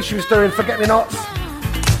 maybe, she was doing Forget Me Nots.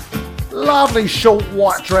 Lovely short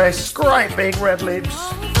white dress, great big red lips.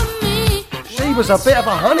 She was a bit of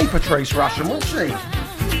a honey, Patrice Rushen, wasn't she?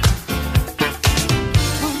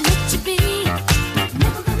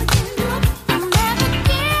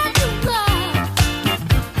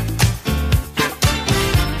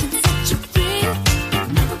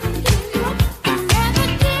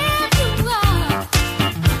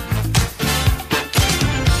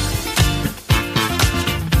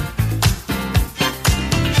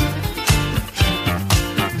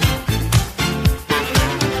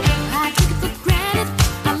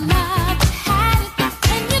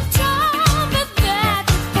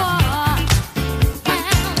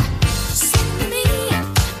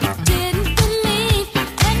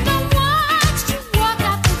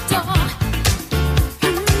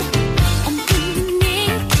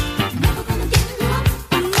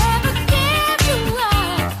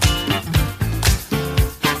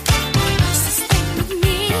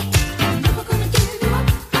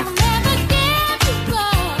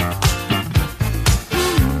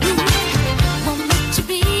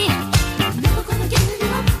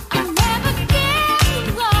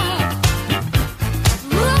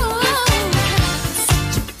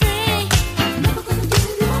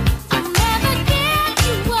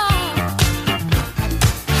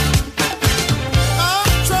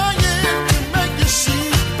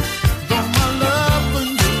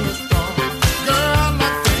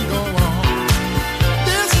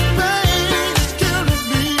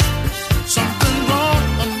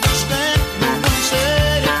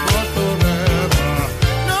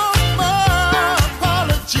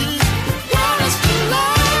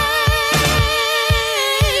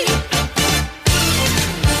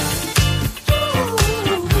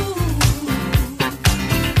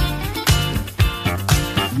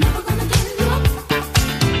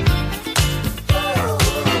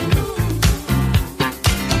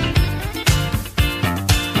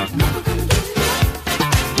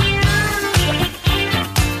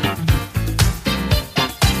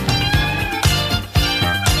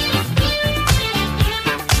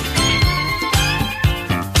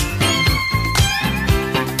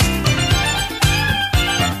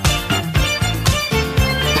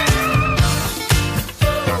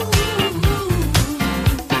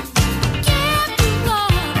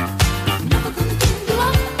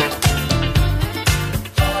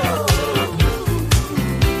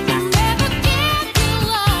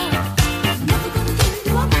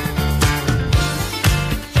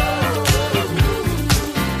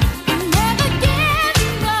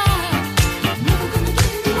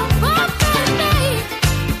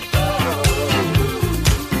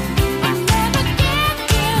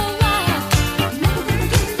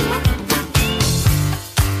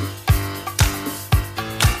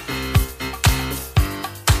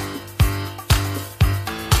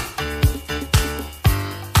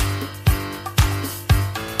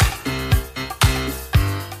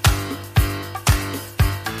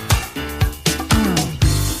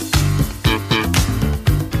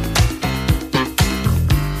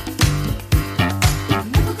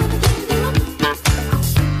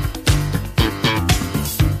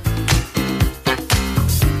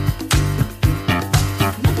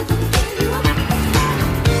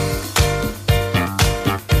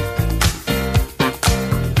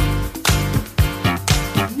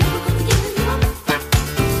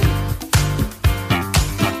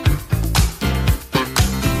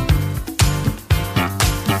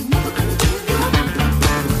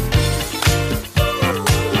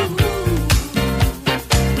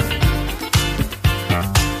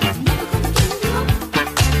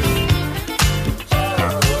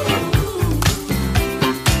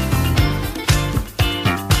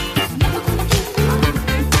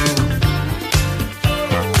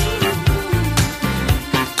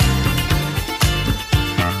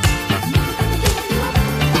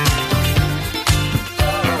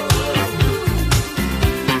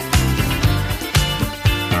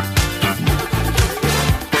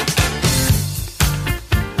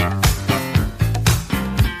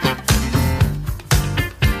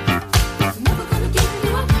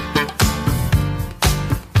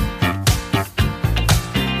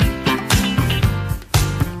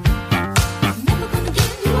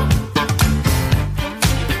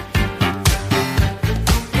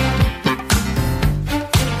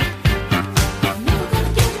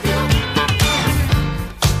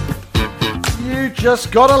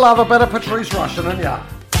 Just gotta love a bit of Patrice Rushen, ain't ya?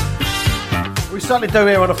 We certainly do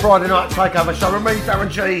here on a Friday night takeover show with me, Darren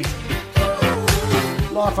G.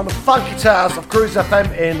 Live from the funky towers of Cruise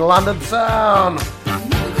FM in London town.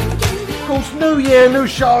 Of course, new year, new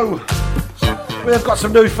show. We've got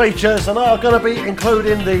some new features and are going to be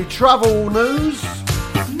including the travel news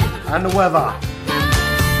and the weather.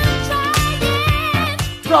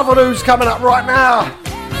 Travel news coming up right now.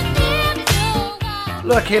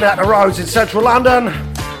 Looking at the roads in central London,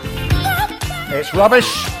 it's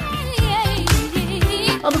rubbish.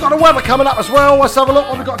 And we've got the weather coming up as well. Let's have a look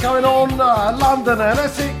what we've got going on. London and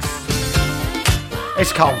Essex.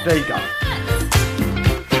 It's cold, there you go.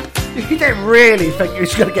 You didn't really think you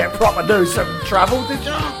was going to get proper news from travel, did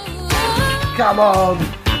you? Come on.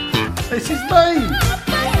 This is me.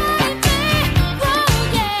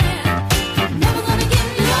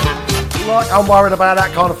 Like I'm worried about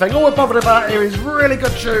that kind of thing. All we're bothered about here is really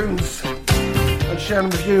good tunes and sharing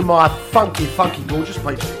with you my funky, funky, gorgeous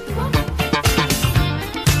people.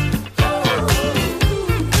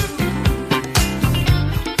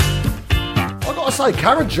 I've got to say,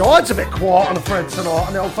 Karen Jide's a bit quiet on the thread tonight,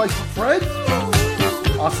 on the old Facebook thread.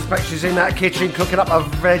 I suspect she's in that kitchen cooking up a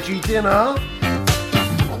veggie dinner.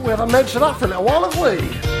 We haven't mentioned that for a little while, have we?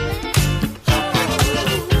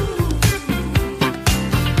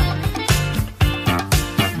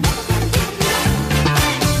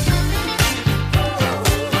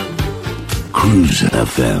 Cruise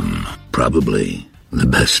FM, probably the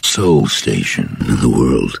best soul station in the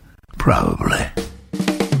world. Probably.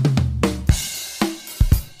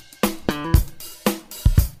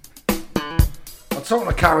 I'm talking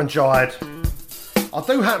to Karen Jide. I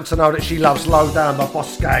do happen to know that she loves Low Down by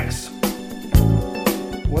Boss Skaggs.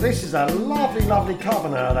 Well, this is a lovely, lovely cover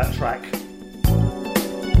now of that track.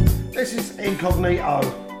 This is Incognito.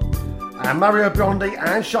 And Mario Biondi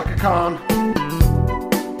and Shaka Khan.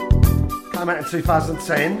 Came out in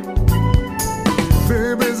 2010.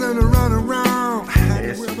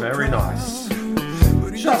 It's very nice.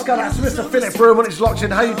 Just got out to Mr. Philip Broom when it's locked in.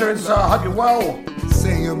 How you doing, sir? Hope you're well.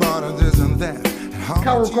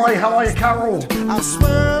 Carol Gray, how are you, Carol? Katie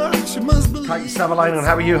Savaline, and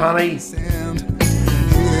how are you, honey?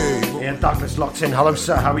 Ian Douglas locked in. Hello,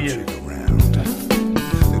 sir. How are you?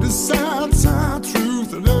 It is sad, sad truth,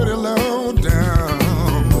 the dirty low down.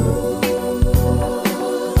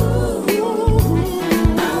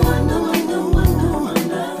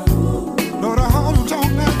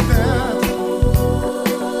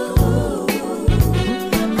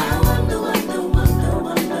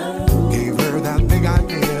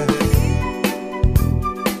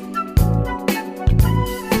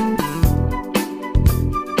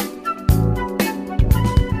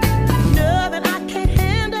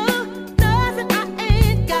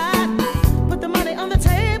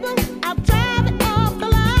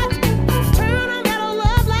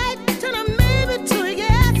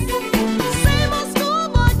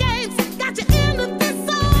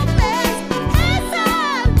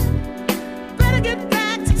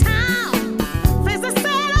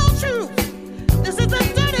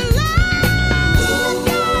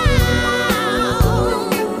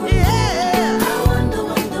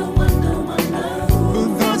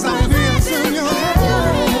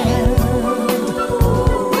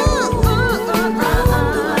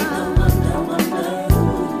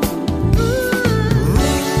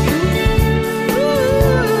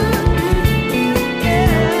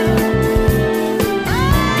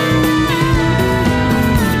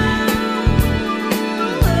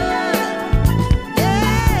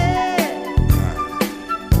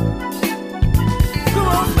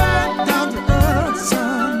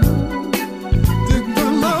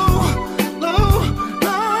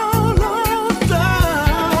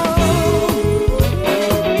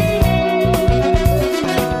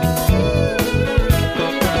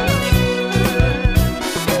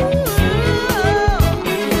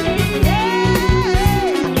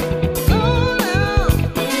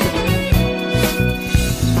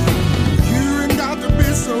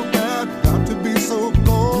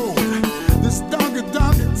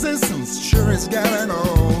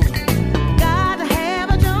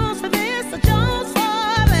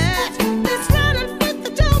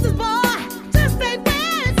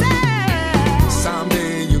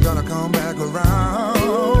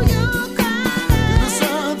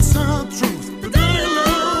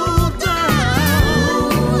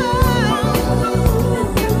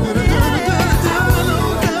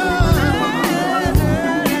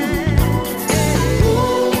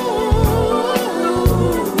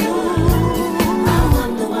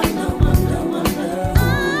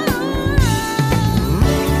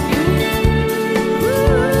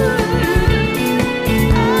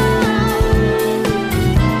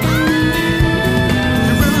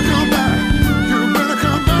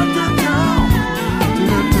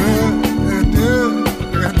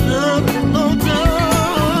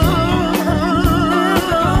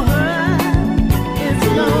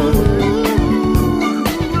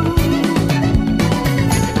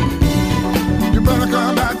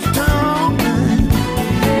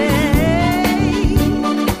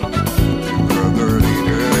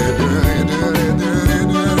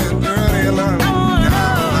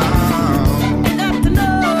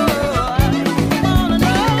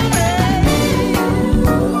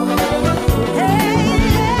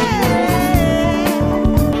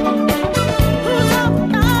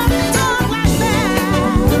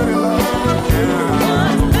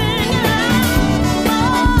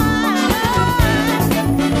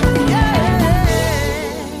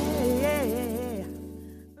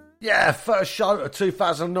 Yeah, first show of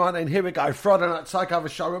 2019. Here we go. Friday Night Takeover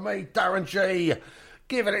show with me, Darren G.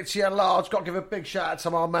 Giving it to you large. Got to give a big shout out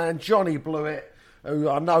to my man, Johnny Blewett, who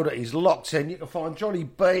I know that he's locked in. You can find Johnny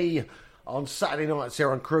B on Saturday nights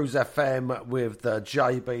here on Cruise FM with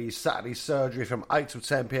JB Saturday Surgery from 8 till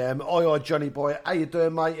 10 p.m. Oi, Johnny boy. How you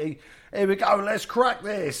doing, matey? Here we go. Let's crack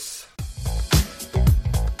this.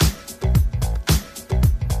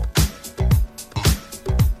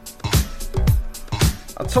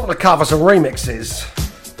 I'm talking to cover some remixes.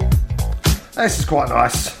 This is quite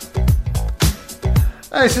nice.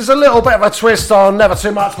 This is a little bit of a twist on Never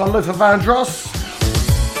Too Much by Luther Vandross.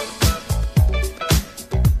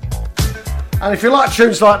 And if you like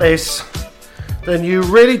tunes like this, then you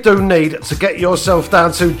really do need to get yourself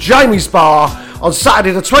down to Jamie's Bar on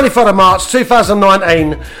Saturday the 23rd of March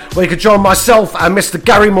 2019, where you can join myself and Mr.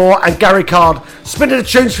 Gary Moore and Gary Card spinning the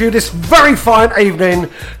tunes for you this very fine evening.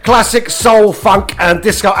 Classic soul, funk and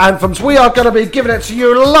disco anthems. We are going to be giving it to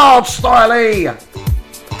you large style-y.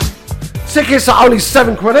 Tickets are only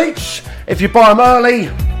 £7 each. If you buy them early,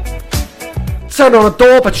 turn on the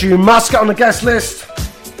door, but you must get on the guest list.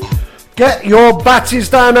 Get your batties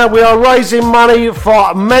down there. We are raising money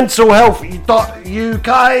for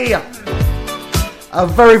mentalhealth.uk. A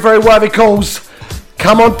very, very worthy cause.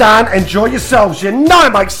 Come on down, enjoy yourselves. You know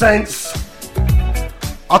it makes sense.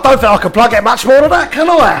 I don't think I can plug it much more than that, can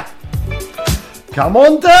I? Come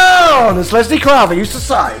on down, as Leslie Crowther used to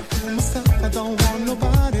say. I don't want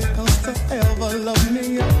nobody else to ever love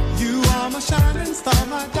me. You are my shining star,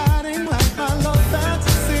 my guiding light, my love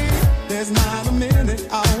fantasy. There's not a minute,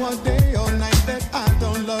 hour, day or night that I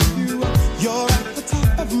don't love you. You're at the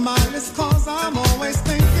top of my list, cause I'm always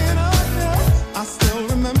thinking of you. I still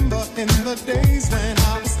remember in the days when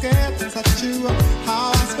I was scared to touch you,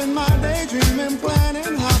 how I spent my day dreaming,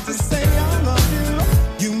 planning how to say I love you.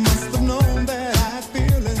 You must have known that I had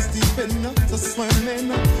feelings deep enough to swim in.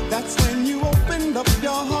 That's when you opened up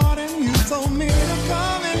your heart and you told me to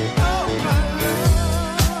come and oh my love.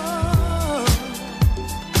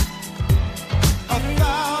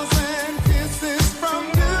 1,000 kisses from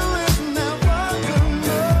you is never too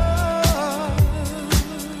much.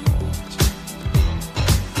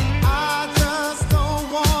 I just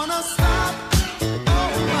don't wanna stop.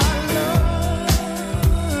 Oh my love.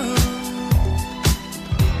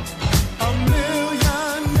 A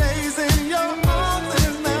million days in your arms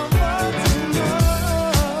is never too much.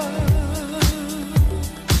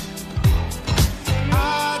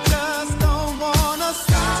 I just don't wanna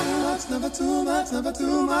stop. Never too much, never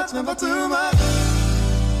too much, never too much.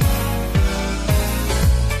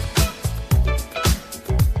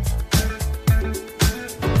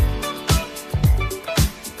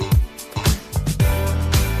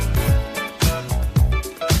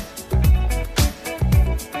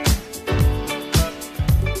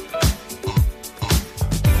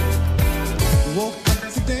 Woke up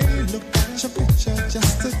today, looked at your picture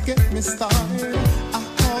just to get me started. I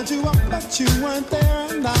called you up, but you weren't there,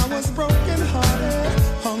 and I was broken hearted.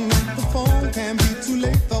 Hung up the phone, can't be too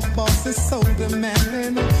late. The boss is so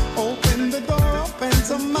demanding. Open the door up, and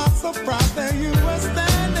to my surprise, there you were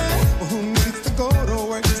standing. Who needs to go to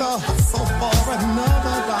work to hustle for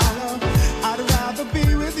another dollar? I'd rather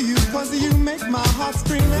be with you, cause you make my heart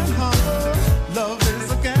scream and holler. Love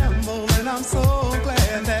is a gamble, and I'm so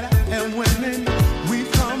glad that I am winning.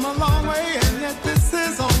 We've come a long way, and yet this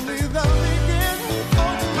is only the beginning.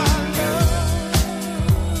 Oh my love,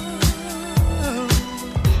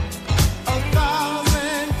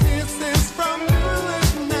 1,000 kisses from you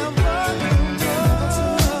is never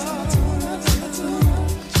too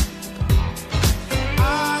much. I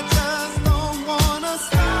just don't wanna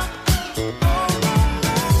stop. Oh my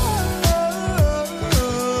love,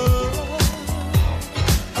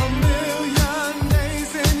 a million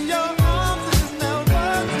days in your arms is never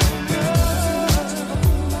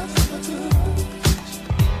too much.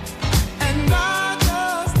 And I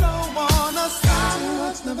just don't wanna stop.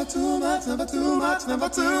 Never too much, never too much, never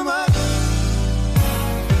too much.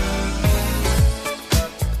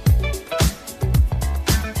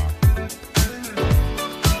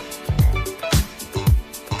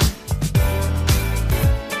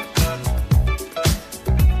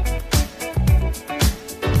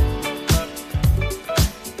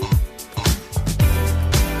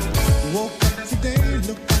 Woke up today,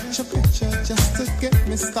 looked at your picture just to get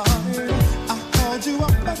me started. I called you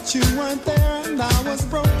up, but you weren't there, and I was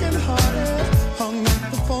broken hearted. Hung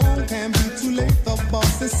up the phone, can't be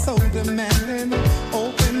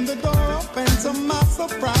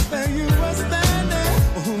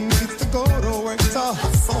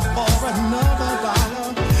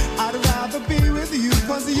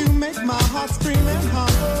my heart screaming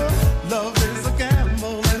hunger. Love is a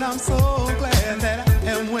gamble, and I'm so glad that I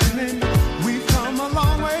am winning. We've come a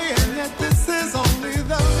long way, and yet this is only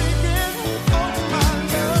the beginning of my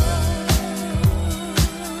love.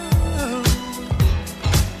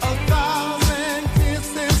 1,000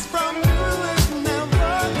 kisses from you is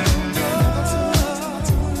never enough.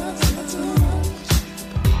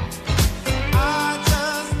 I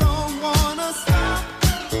just don't wanna stop.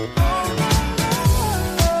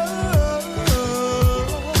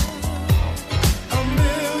 A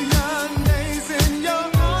million days in your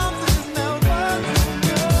arms is never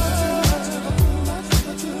enough.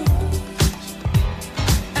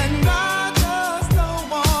 And I just don't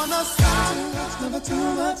wanna stop. Never too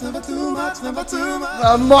much, never too much, never too much.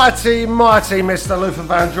 The mighty, mighty Mr. Luther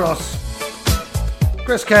Vandross.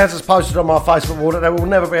 Chris Cairns has posted on my Facebook wall that there will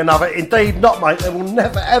never be another. Indeed not, mate. There will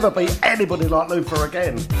never, ever be anybody like Luther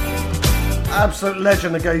again. Absolute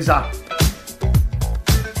legend, the geezer.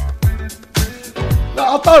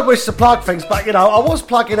 Now, I don't wish to plug things, but, you know, I was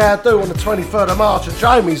plugging our do on the 23rd of March at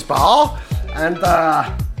Jamie's Bar, and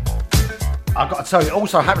I've got to tell you, it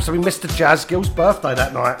also happens to be Mr. Jazz Gill's birthday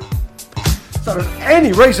that night. So if there's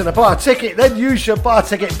any reason to buy a ticket, then you should buy a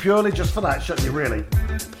ticket purely just for that, shouldn't you, really?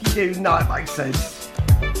 You know it makes sense.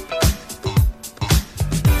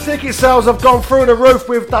 Ticket sales have gone through the roof.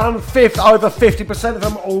 We've done over 50% of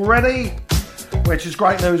them already, which is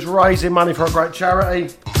great news, raising money for a great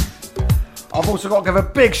charity. I've also got to give a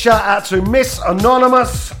big shout out to Miss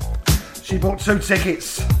Anonymous. She bought 2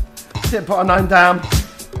 tickets. Didn't put her name down.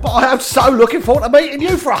 But I am so looking forward to meeting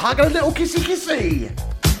you for a hug and a little kissy kissy.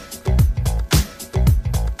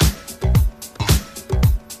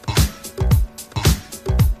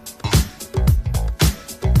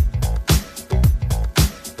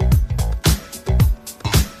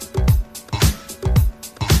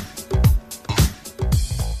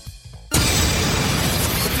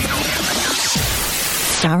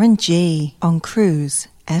 Darren G on Cruise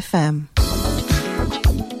FM.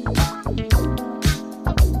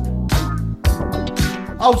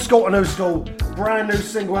 Old school to new school, brand new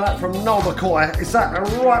single out from Noel McCoy. It's out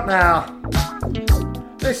right now.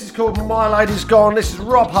 This is called My Lady's Gone. This is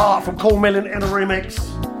Rob Hart from Cool Million in a remix.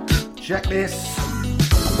 Check this.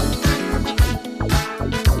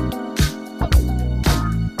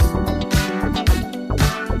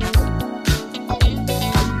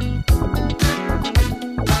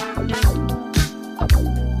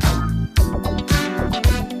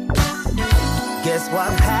 Guess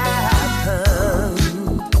what happened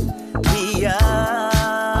the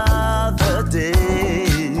other day?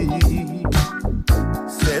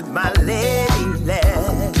 Said my lady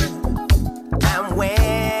left and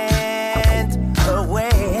went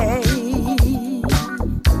away.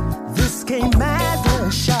 This came as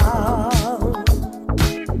a shock.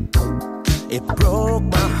 It broke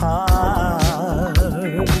my heart.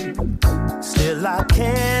 Still I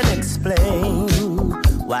can't explain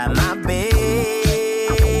why my baby's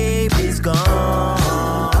gone.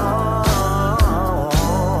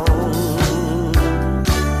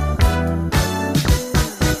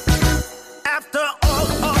 After all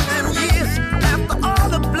of them years, after all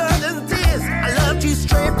the blood and tears, I loved you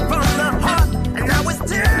straight from the heart, and now it's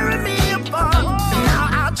tearing me apart. And now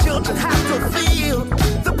our children have to feel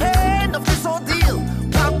the pain of this ordeal.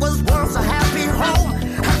 What was once a happy home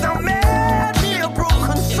has now made me a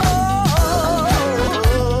broken soul.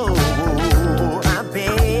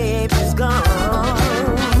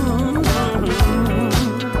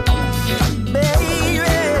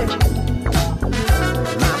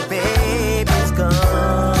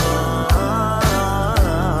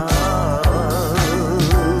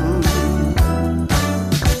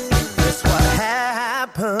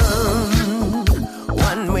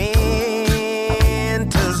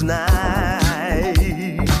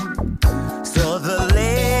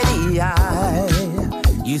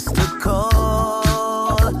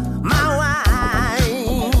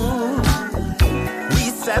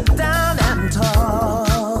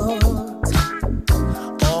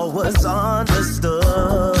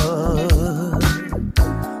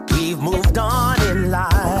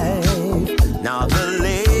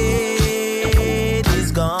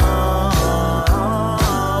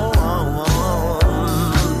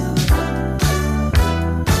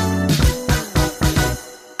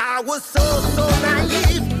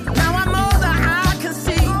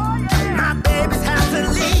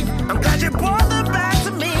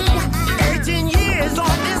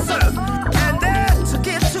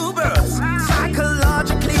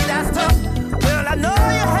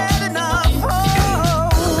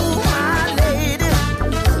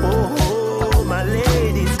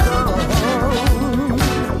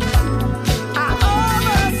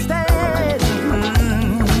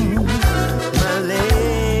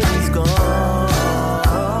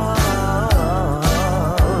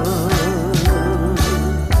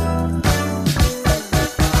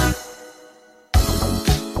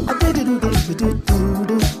 My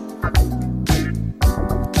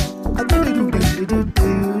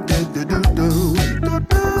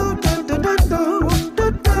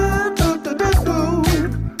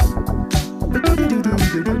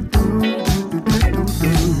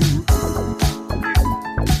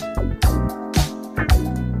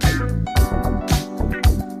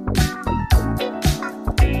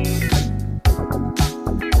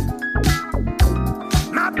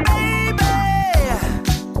baby,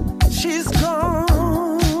 she's gone.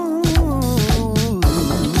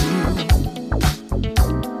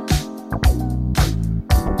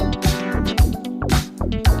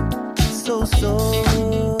 So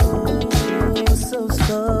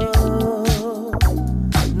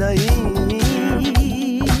naive.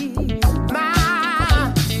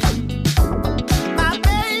 My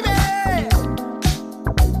baby,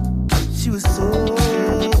 she was so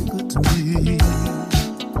good to me.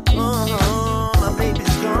 My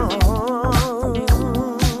baby's gone.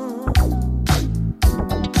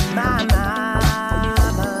 My.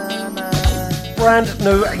 Brand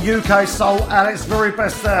new UK soul at its very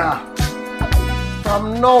best there.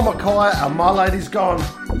 From Noel McCoy and My Lady's Gone.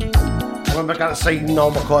 I remember going to see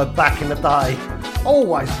Noel McCoy back in the day.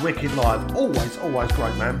 Always wicked live. Always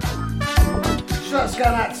great, man. Shouts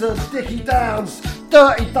going out to Dickie Downs,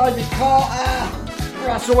 Dirty David Carter,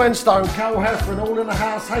 Russell Enstone, Carol Heffron, all in the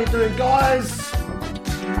house. How you doing, guys?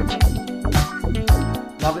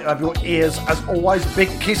 Lovely to have your ears as always. Big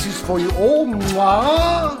kisses for you all.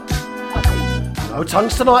 Mwah. No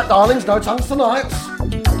tongues tonight, darlings. No tongues tonight.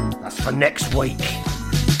 That's for next week.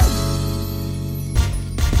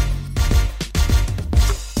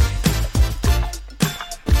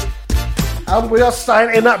 And we are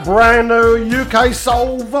staying in that brand new UK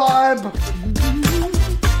soul vibe.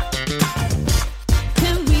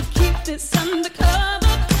 Can we keep this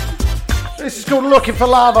undercover? This is called Looking for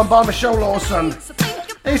Love and by Michelle Lawson.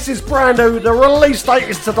 This is brand new. The release date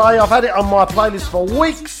is today. I've had it on my playlist for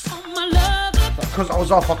weeks. But because I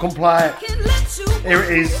was off, I couldn't play it. Here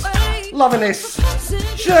it is. Loving this.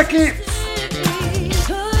 Check it.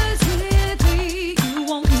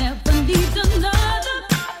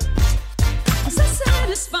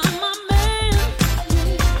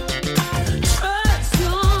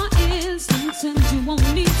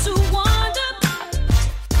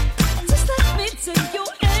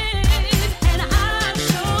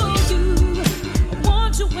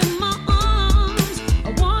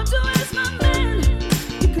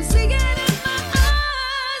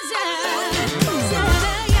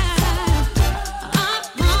 Yeah.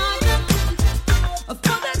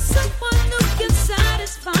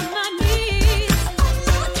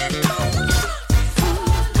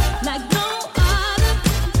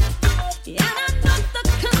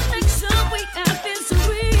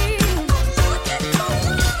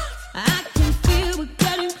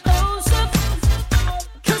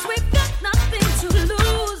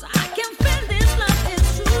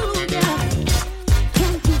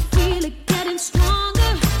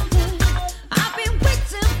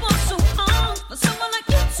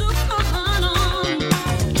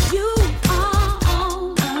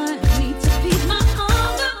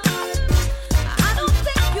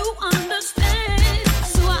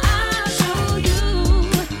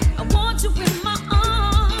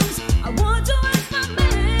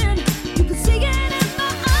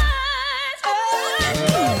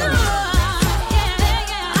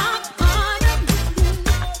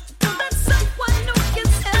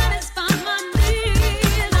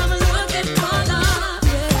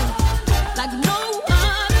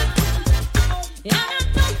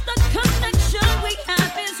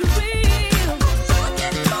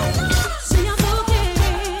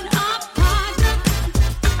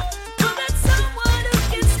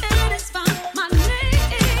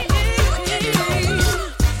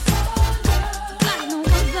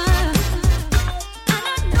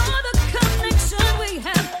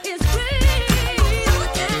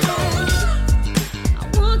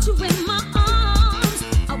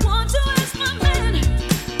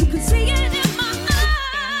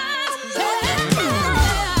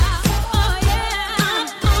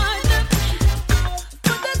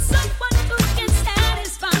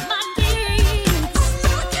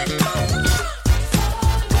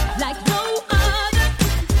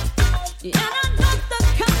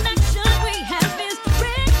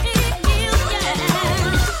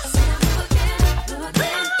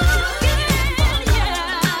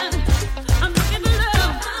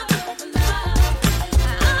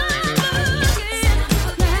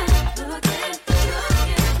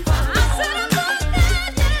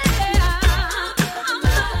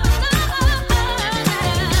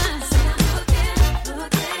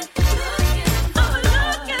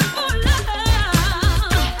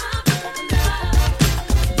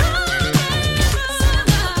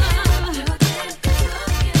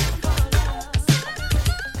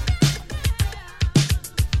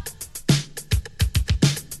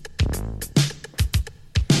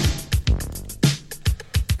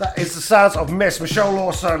 is the sounds of Miss Michelle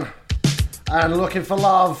Lawson and Looking for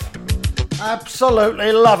Love.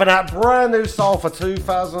 Absolutely loving that brand new soul for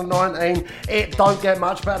 2019. It don't get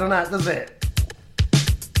much better than that, does it?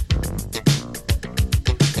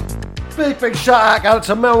 Big shout out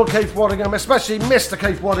to Mel Keith Waddingham, especially Mr.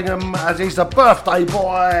 Keith Waddingham, as he's the birthday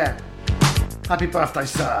boy. Happy birthday,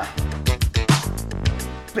 sir.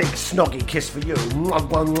 Big snoggy kiss for you. Mwah,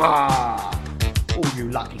 mwah, mwah. Oh,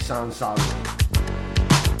 you lucky so-and-so.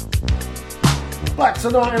 Back to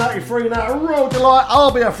 1983 now, Royal Delight,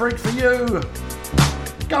 I'll Be a Freak for You.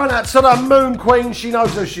 Going out to the Moon Queen, she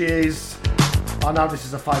knows who she is. I know this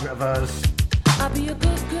is a favourite of hers. I'll be a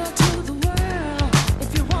good girl to the world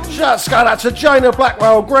if you want. Shouts going out to Jana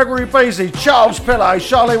Blackwell, Gregory Beasy, Charles Pillay,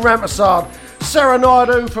 Charlene Rampasard, Sarah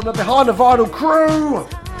Naidu from the Behind the Vinyl crew.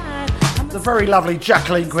 The very lovely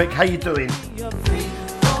Jacqueline Quick, how you doing?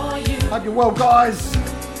 Hope you're well, guys.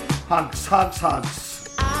 Hugs, hugs, hugs.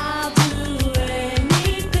 I'll do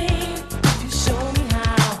anything if you show me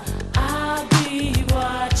how. I'll be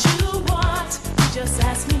what you want. You just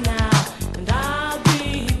ask me now, and I'll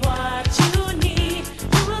be what you need.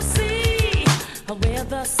 You will see I'll wear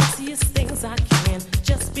the sexiest things I can,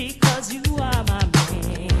 just because you are my man.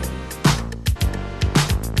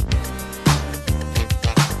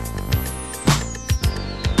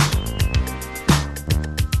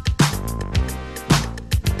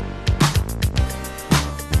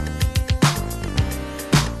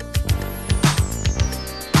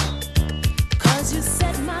 You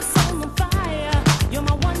set my soul on fire. You're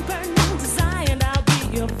my one burning desire, and I'll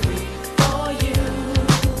be your freak for you.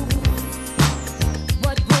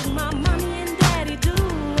 What would my mommy and daddy do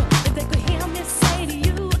if they could hear me say to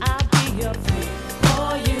you, I'll be your freak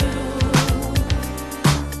for you.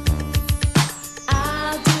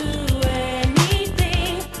 I'll do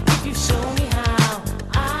anything if you show me how.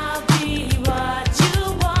 I'll be what you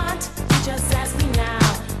want. You just ask me now,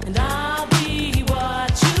 and I'll be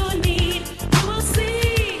what you need.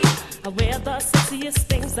 I wear the sexiest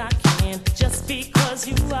things I can, just because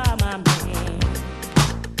you are my man.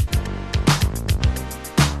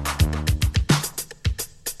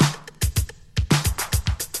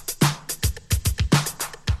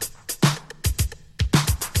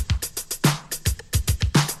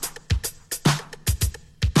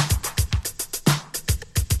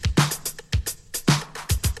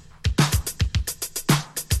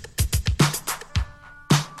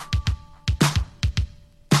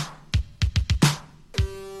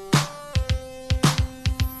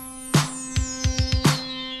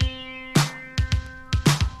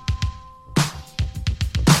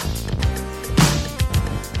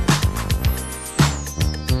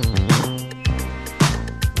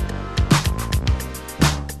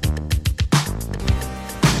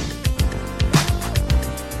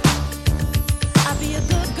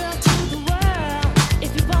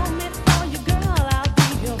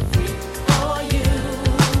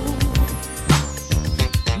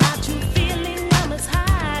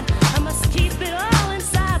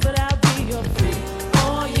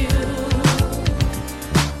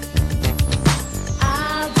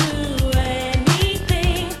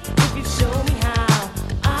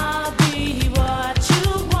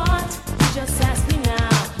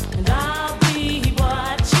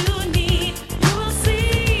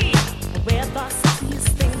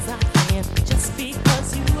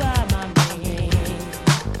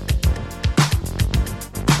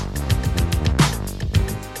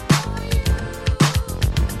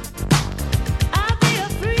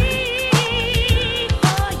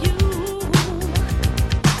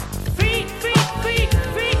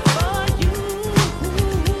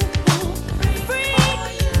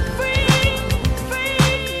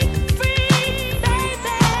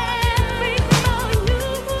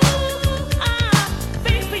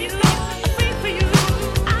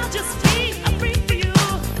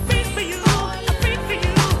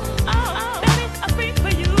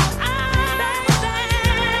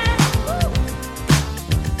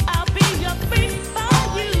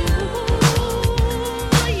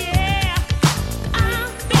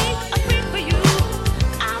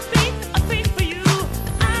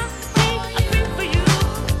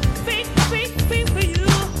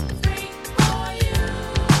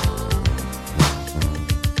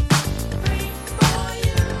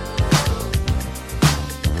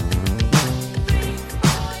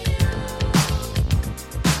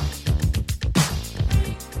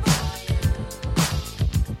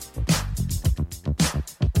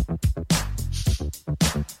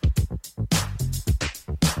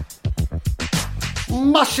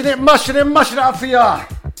 Mushing it up for ya.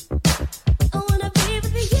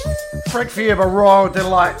 Freak for you, but Royal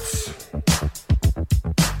Delights.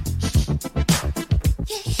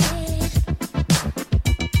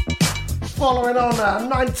 Following on,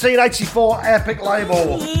 1984 epic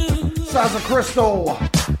label, Sounds of Crystal.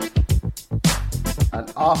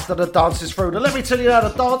 And After the Dance is Through. Now let me tell you now, the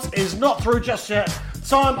dance is not through just yet.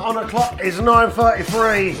 Time on the clock is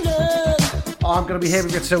 9:33. I'm going to be here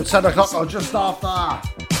with you till 10 o'clock or just after.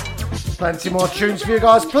 Plenty more tunes for you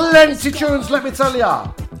guys. Plenty tunes, let me tell you.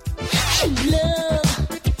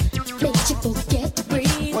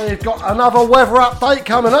 We've got another weather update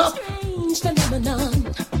coming up.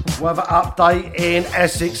 Weather update in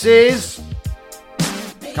Essex is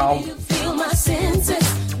cold.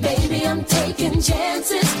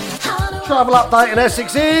 Travel update in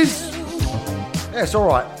Essex is yeah, it's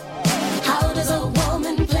alright. How does a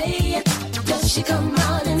woman play it? Does she come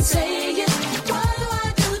out and say it? What do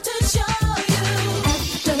I do to show you?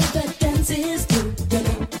 After the dance is through, you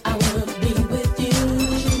know I wanna be with you.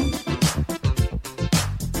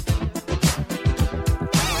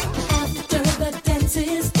 After the dance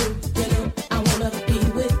is through, you know I wanna be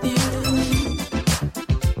with you.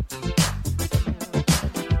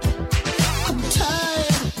 I'm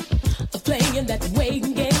tired of playing that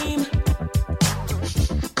waiting game.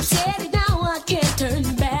 Can't turn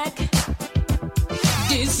back.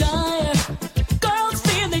 Desire, girls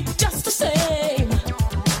feel it just the same.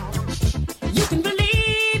 You can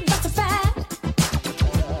believe that's a fact.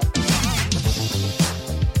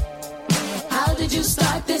 How did you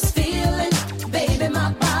start this feeling? Baby,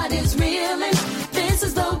 my body's reeling. This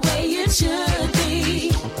is the way it should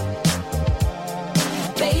be.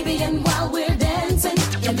 Baby, and while we're dancing,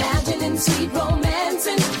 imagining sweet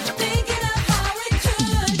romancing.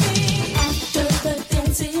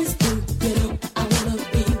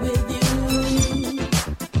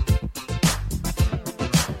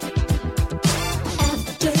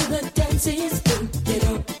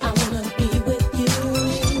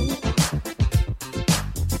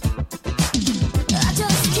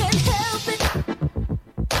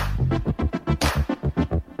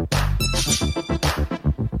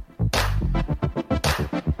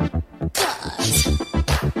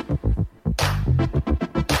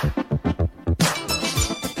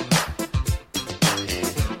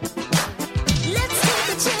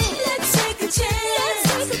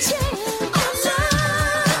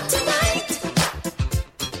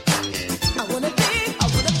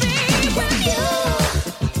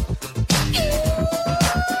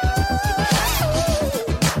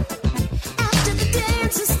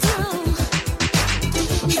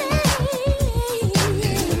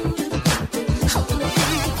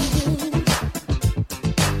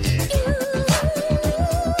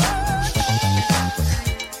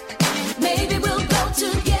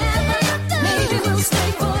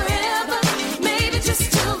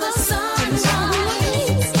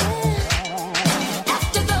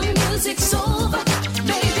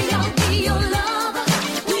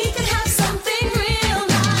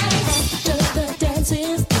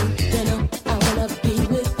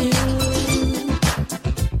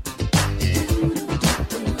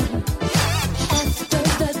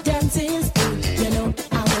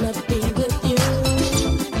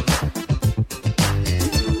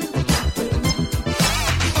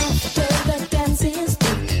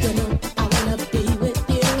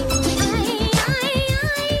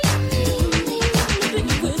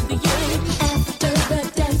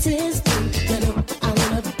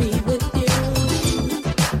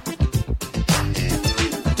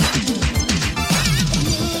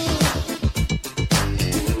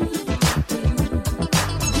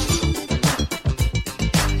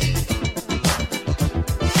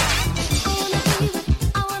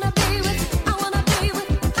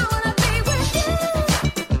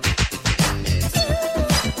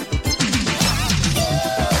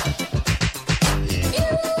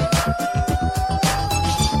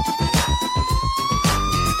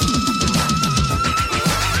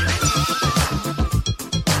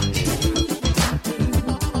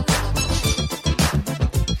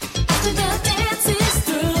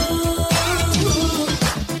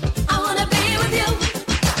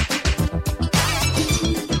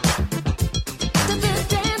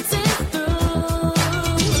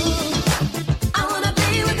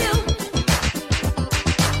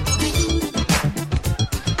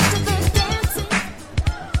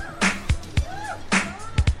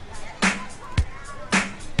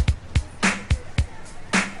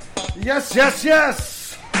 Yes,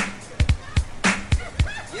 yes!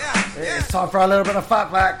 It's time for a little bit of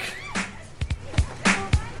fatback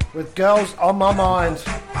with Girls on My Mind.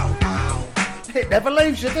 It never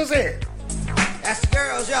leaves you, does it? That's the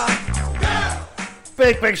girls, y'all.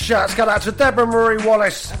 Big shouts go out to Deborah Marie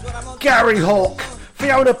Wallace, Gary Hawke,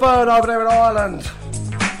 Fiona Byrne over there in Ireland,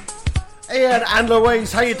 Ian and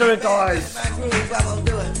Louise, how you doing, guys?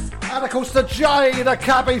 And of course the Jay, the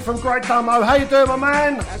cabbie from Great Dumbo. How you doing, my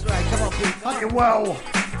man? That's right, come on, people. Hope you're well.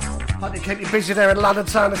 Hope you keep you busy there in London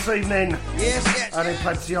town this evening. Yes. Earning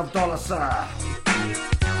plenty of dollars, sir.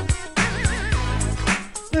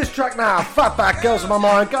 This track now, Fatback, Girls on My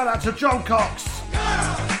Mind, going out to John Cox.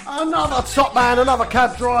 Another top man, another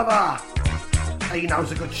cab driver. He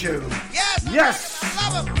knows a good tune. Yes!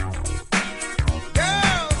 Love him.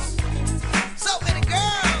 Girls. So many girls.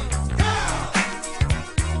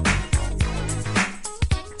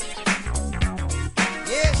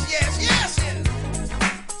 Yes.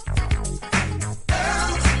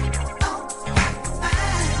 Girls on my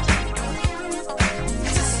mind. I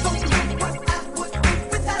just don't know what I would do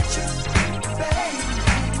without you, babe.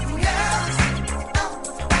 Girls on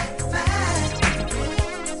my mind.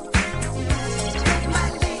 My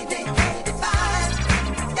lady 85.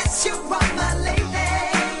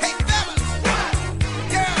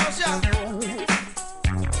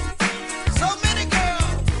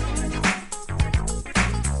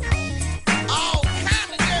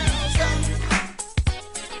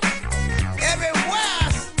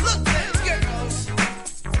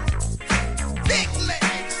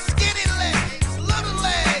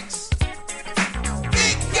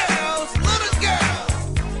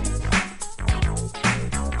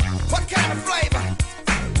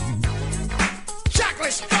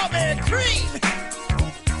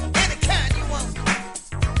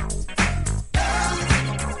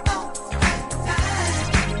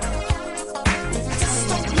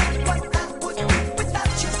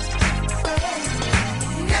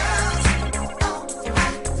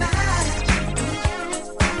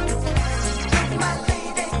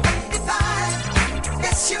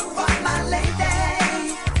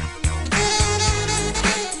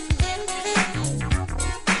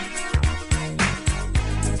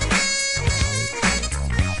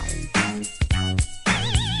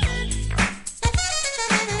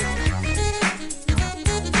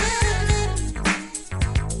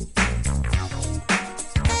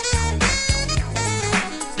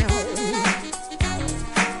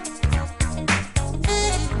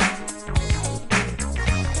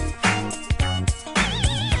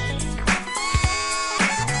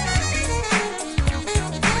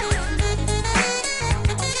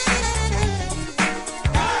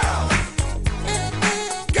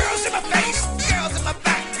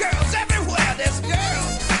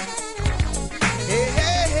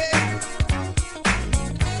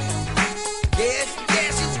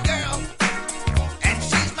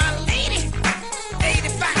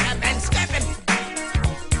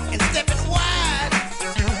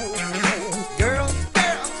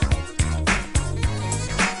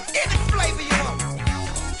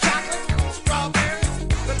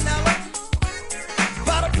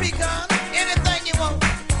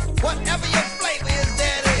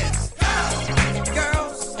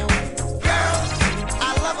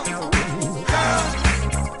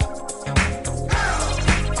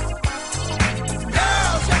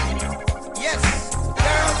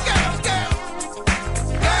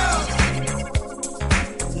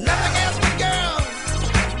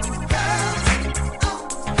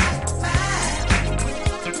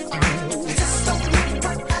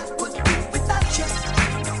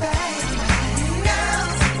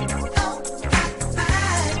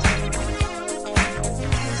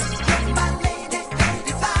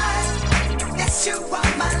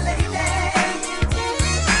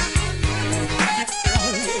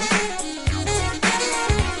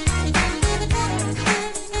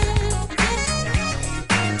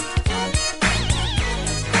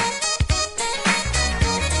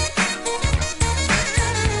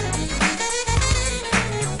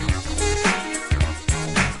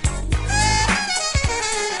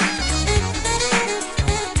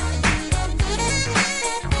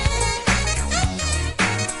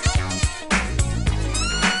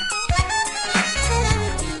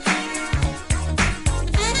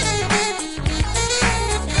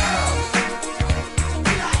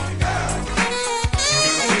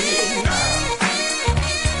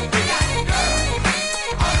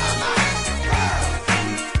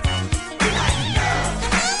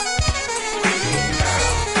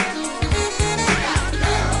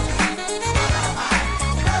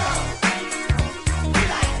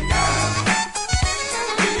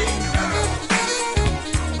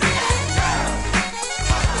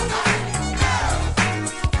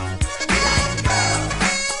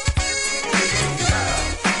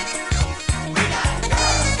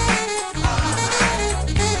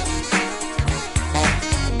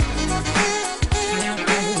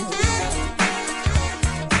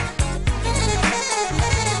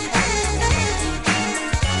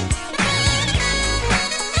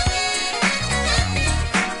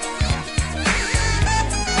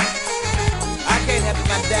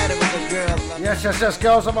 Yes,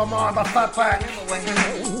 girls on my mind, the Fatback.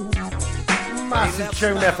 Massive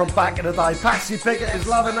tune there from back in the day. Patsy Pickett is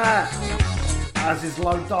loving that, as is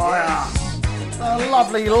Low Dyer. The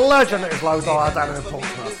lovely legend that is Low Dyer down in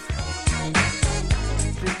Portsmouth.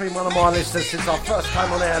 She's been one of my listeners since I first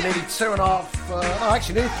came on air nearly 3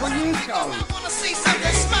 years ago.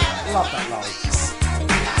 Love that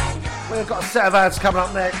Low. We've got a set of ads coming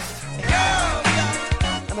up next.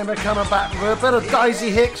 And then we're coming back with a bit of Daisy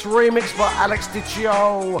Hicks remixed by Alex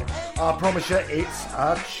Diccio. I promise you, it's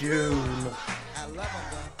a tune.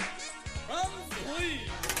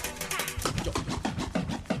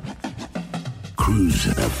 Cruise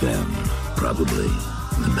FM, probably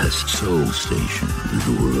the best soul station in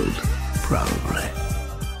the world. Probably.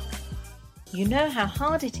 You know how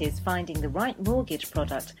hard it is finding the right mortgage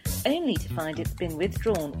product only to find it's been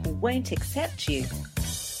withdrawn or won't accept you?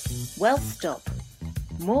 Well, stop.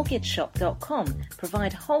 MortgageShop.com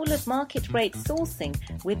provide whole of market rate sourcing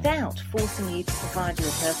without forcing you to provide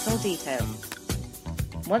your personal details.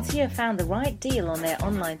 Once you have found the right deal on their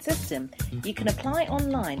online system, you can apply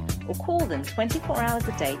online or call them 24 hours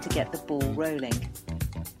a day to get the ball rolling.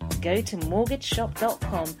 Go to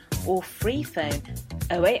MortgageShop.com or free phone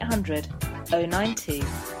 0800 092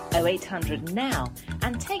 0800 now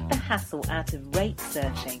and take the hassle out of rate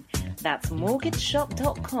searching. That's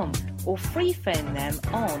MortgageShop.com or free phone them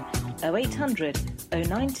on 0800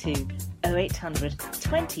 092 0800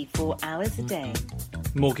 24 hours a day.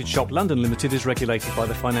 Mortgage Shop London Limited is regulated by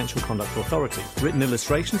the Financial Conduct Authority. Written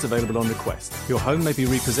illustrations available on request. Your home may be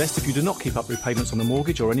repossessed if you do not keep up repayments on the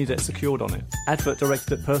mortgage or any debt secured on it. Advert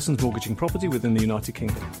directed at persons mortgaging property within the United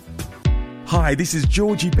Kingdom. Hi, this is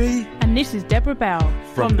Georgie B. And this is Deborah Bell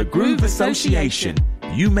from the Groove Association.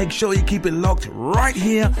 You make sure you keep it locked right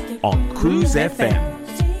here on Cruise FM.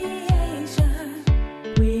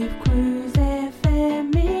 With Cruise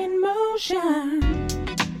FM in motion.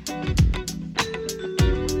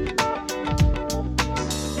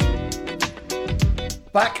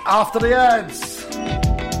 Back after the ads.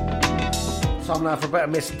 Time now for a bit of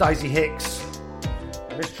Miss Daisy Hicks.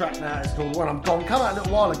 And this track now is called When I'm Gone. Come out a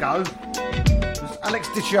little while ago. It was Alex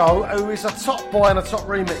Diccio, who is a top boy and a top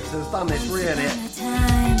remixer, has done this, re-edit it.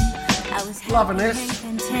 Loving this.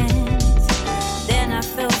 Then I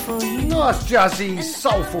fell for you. Nice jazzy,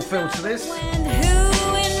 soulful feel to this.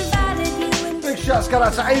 Big shouts go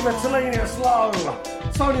out to Eva Tellini Slow,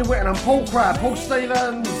 Tony Whittenham, Paul Crabb, Paul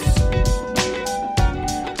Stevens,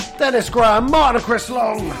 Dennis Graham, Martin and Chris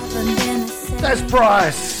Long, Des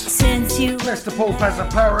Price, Mr. Paul Pezza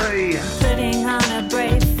Perry. Putting on a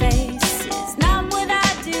brave face is not what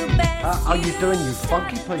I do best. How are you doing, you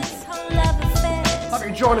funky people? Hope you're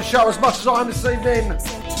enjoying the show as much as I am this evening.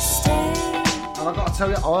 And I've got to tell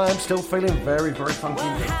you, I am still feeling very, very funky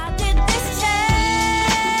indeed.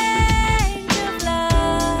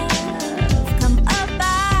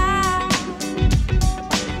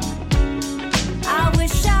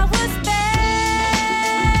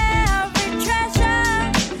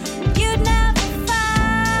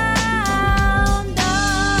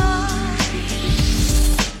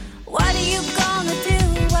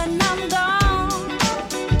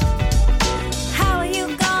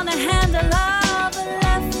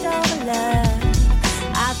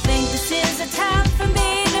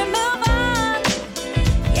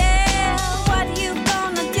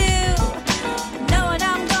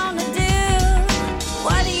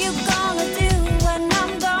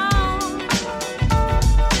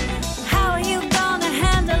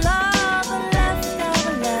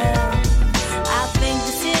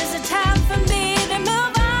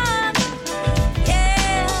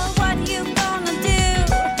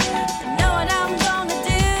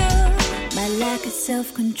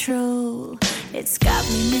 Self-control, it's got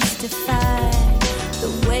me mystified. The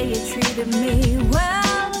way you treated me,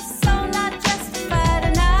 well, it's so not justified.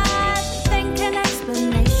 And I think an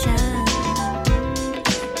explanation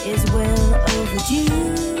is well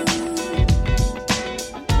overdue.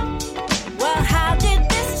 Well, how did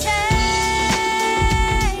this change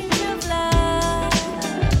of love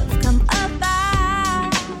come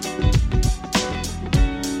about?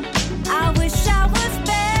 I wish I was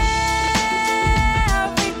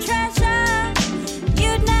treasure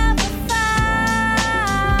you'd never found.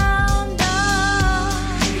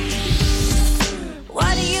 Oh,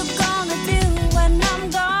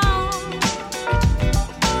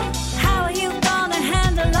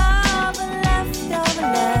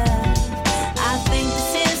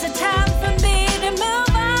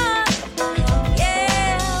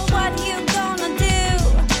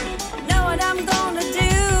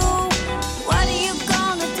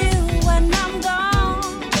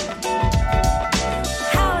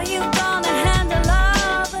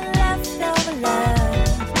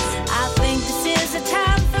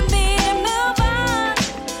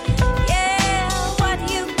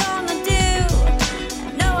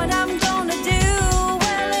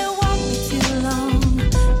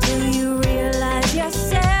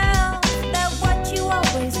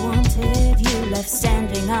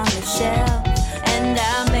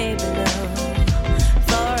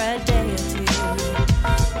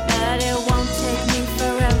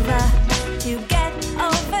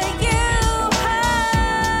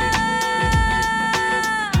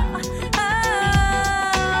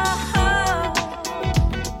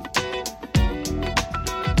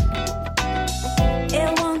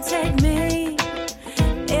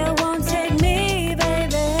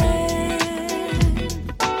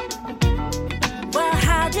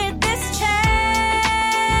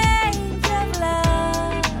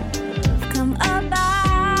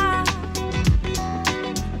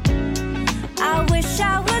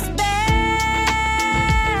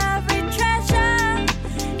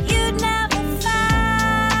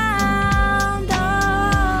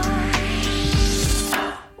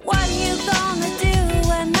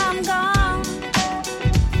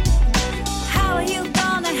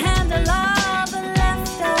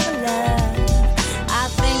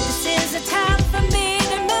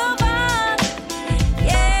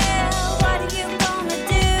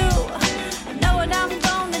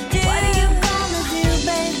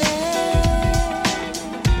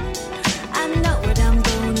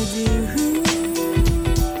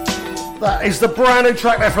 That is the brand new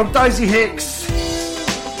track there from Daisy Hicks.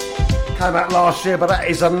 Came out last year, but that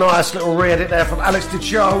is a nice little re-edit there from Alex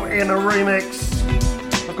DiCio in a remix.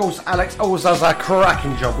 Of course, Alex always does a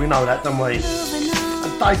cracking job, we know that, don't we?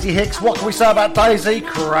 And Daisy Hicks, what can we say about Daisy?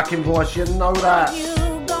 Cracking voice, you know that.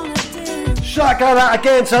 Shout out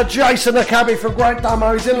again to Jason the cabbie from Great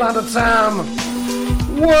Dumbo, he's in London town.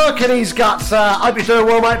 Working his guts out. Hope you're doing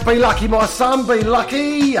well, mate. Be lucky, my son, be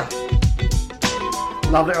lucky.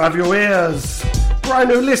 Lovely to have your ears. Brand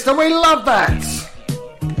new listener, we love that.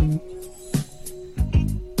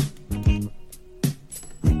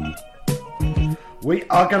 We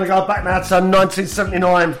are going to go back now to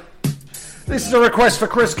 1979. This is a request for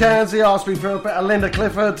Chris Cairns. He asked me for a bit of Linda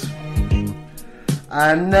Clifford.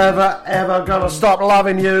 And never ever gonna stop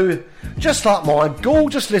loving you. Just like my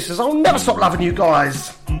gorgeous listeners, I'll never stop loving you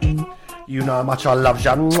guys. You know how much I love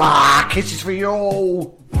you. Mwah, kisses for you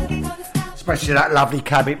all. Especially that lovely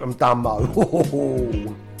cabbie from Dumbo.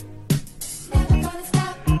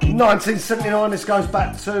 1979, this goes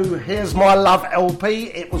back to Here's My Love LP.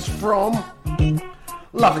 It was from...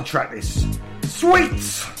 Lovely track this. Sweet!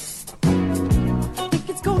 Think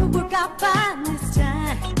it's gonna work out fine this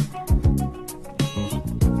time.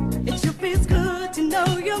 It sure feels good to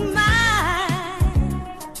know you're mine.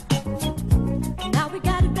 Now we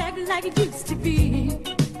got it back like it used to be.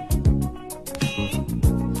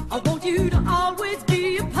 I want you to always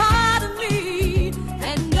be a part of me.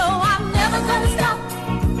 And no, I'm never gonna stop.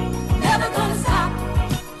 Never gonna stop.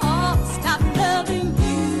 Oh, stop loving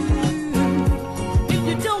you. If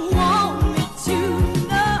you don't want me to,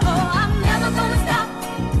 no, I'm never gonna stop.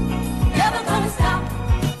 Never gonna stop.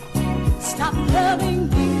 Stop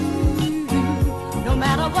loving you. No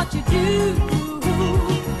matter what you do,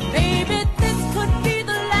 baby, this could be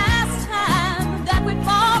the last time that we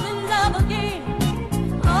fall in love again.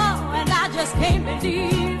 Oh, and I just can't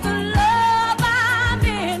believe the love I'm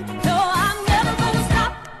in. No, I'm never gonna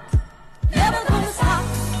stop, never gonna stop.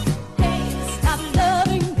 Hey, stop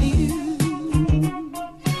loving you.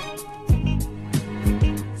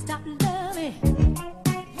 Stop loving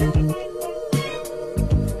you.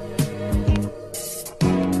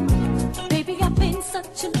 Baby, I've been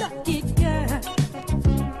such a lucky girl.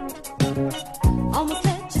 Almost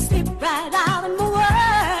let you slip right out of my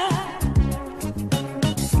world.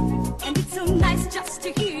 And it's so nice just to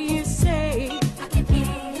hear you say, I can hear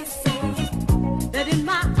you say, that in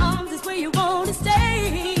my arms is where you want to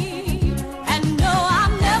stay. And no,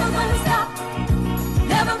 I'm never gonna stop,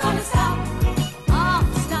 never gonna stop. Oh,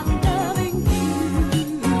 stop loving you.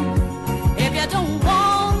 If you don't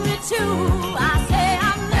want me to, I say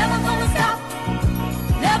I'm never gonna stop,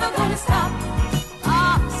 never gonna stop.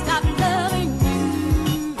 Oh, stop loving you.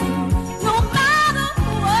 No matter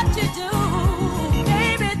what you do,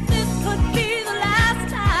 baby, this could be the last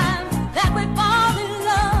time that we fall in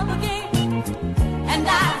love again. And I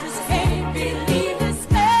just can't believe the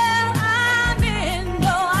spell I'm in.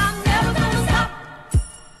 No, I'm never gonna stop,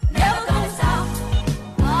 never gonna stop.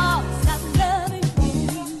 Oh, stop loving you.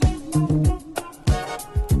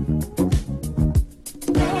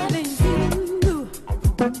 Loving you.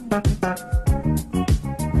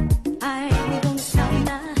 I ain't gonna stop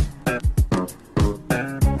now.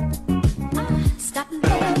 Stop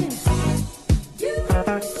loving you.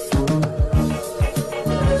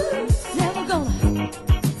 Never gonna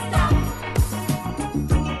stop.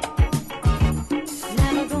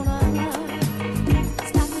 Never gonna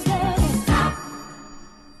stop loving. Stop.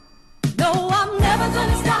 No, I'm never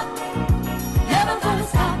gonna stop. Never gonna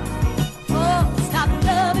stop. Oh, stop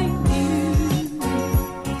loving you.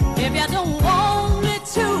 If you don't want me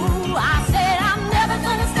to, I said I'm never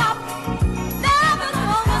gonna stop. Never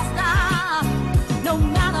gonna stop. No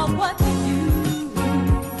matter what you do.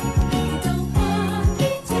 You don't want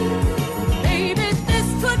me to. Baby, this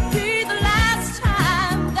could be the last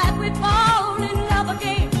time that we fall in love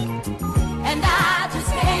again. And I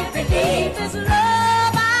just can't believe this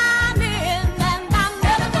love I'm in. And I'm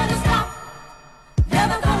never gonna stop.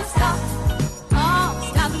 Never gonna stop. Oh,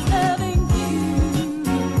 stop loving you.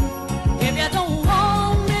 If you don't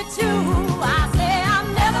want me to, I say I'm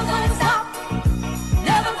never gonna stop.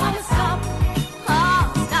 Never gonna stop. Oh,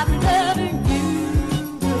 stop loving you.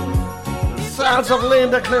 Sounds of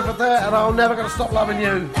Linda Clifford there, and I'm never going to stop loving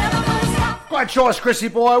you. Great choice, Chrissy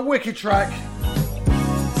boy. Wicked track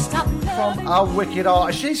from a wicked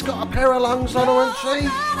artist. She's got a pair of lungs on her, hasn't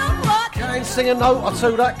she? Can't sing a note or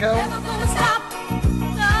two, that girl.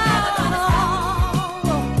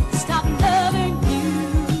 Stop loving you.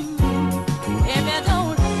 If you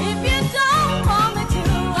don't want me to,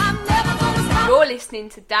 I'm never gonna stop. You're listening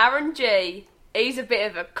to Darren G. He's a bit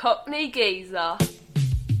of a Cockney geezer.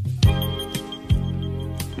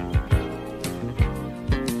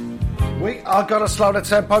 We are going to slow the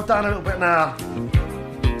tempo down a little bit now.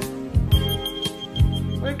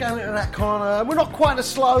 We're going into that kind of... We're not quite the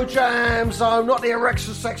slow jam zone, not the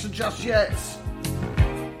erection section just yet.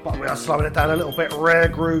 But we are slowing it down a little bit. Rare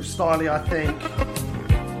groove style, I think.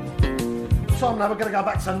 So now we're going to go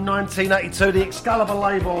back to 1982, the Excalibur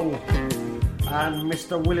label. And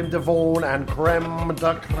Mr. William DeVaughn and Creme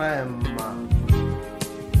de Creme.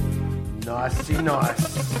 Nicey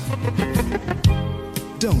nice.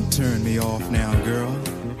 Don't turn me off now, girl.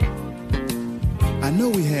 I know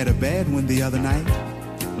we had a bad one the other night,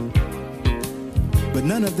 but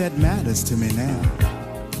none of that matters to me now.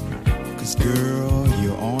 'Cause girl,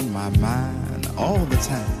 you're on my mind all the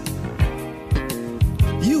time.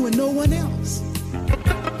 You and no one else.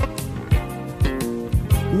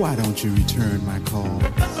 Why don't you return my calls?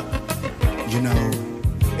 You know,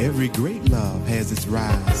 every great love has its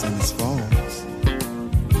rise and its falls.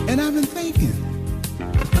 And I've been thinking,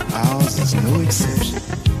 ours is no exception.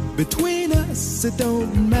 Between us, it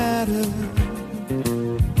don't matter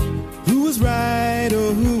who was right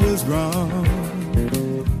or who was wrong.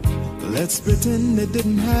 Let's pretend it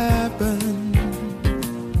didn't happen.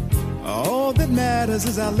 All that matters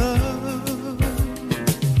is our love.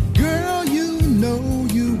 Girl, you know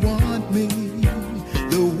you want me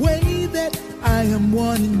the way that I am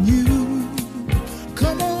wanting you.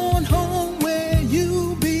 Come on home where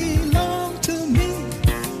you belong to me.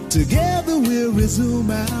 Together we'll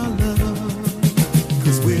resume our love.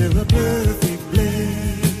 'Cause we're a perfect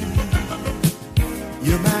blend.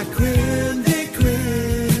 You're my creme de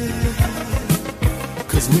creme.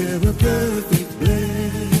 'Cause we're a perfect blend.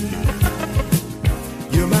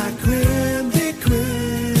 You're my creme de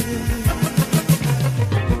creme.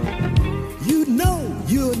 You know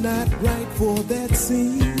you're not right for that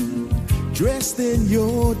scene. Dressed in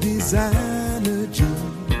your designer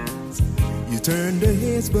jeans. You turn the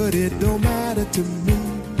heads, but it don't matter to me.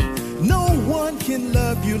 No one can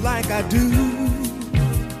love you like I do.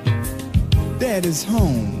 Dad is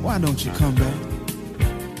home, why don't you come back?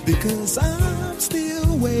 Because I'm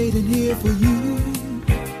still waiting here for you.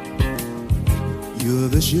 You're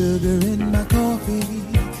the sugar in my coffee.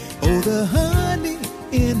 Oh, the honey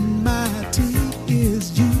in my tea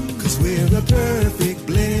is you. 'Cause we're a perfect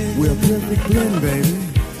blend. We're a perfect blend, baby.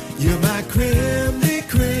 You're my creme de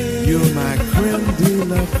creme. You're my creme de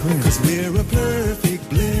la creme. 'Cause we're a perfect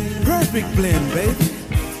blend. Perfect blend, baby.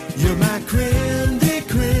 You're my creme de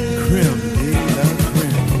creme. Creme de la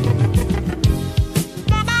creme.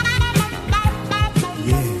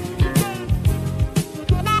 Yeah.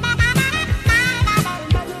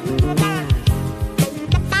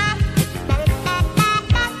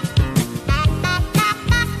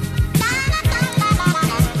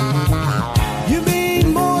 You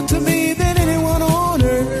mean more to me than anyone on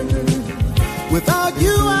earth. Without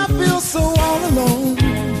you, I feel so all alone.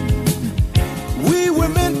 We were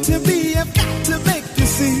meant to be, I've got to make you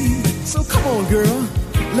see. So come on, girl,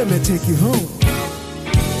 let me take you home.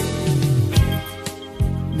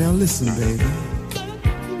 Now listen, baby.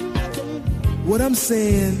 What I'm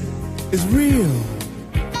saying is real.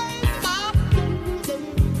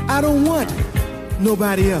 I don't want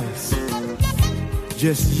nobody else.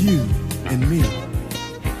 Just you and me.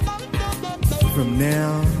 From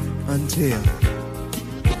now until.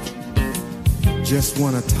 Just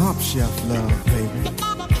want a top shelf love, baby.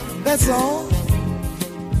 That's all.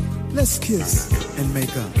 Let's kiss and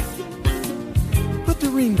make up. Put the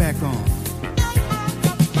ring back on.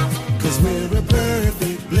 'Cause we're a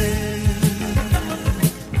perfect blend.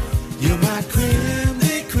 You're my creme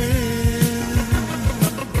de creme.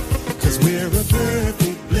 'Cause we're a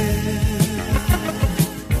perfect blend.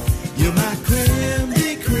 You're my creme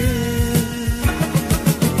de creme.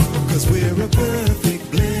 'Cause we're a perfect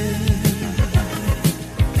blend.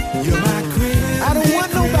 You're my creme. I don't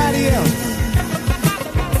want nobody else.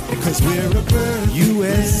 'Cause we're a perfect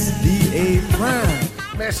USDA prime.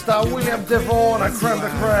 Mr. William DeVaughn and Creme de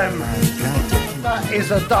Creme. That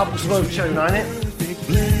is a double smooth tune, ain't it?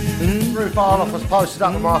 Ruth Arloff has posted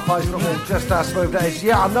up on my Facebook just how smooth that is.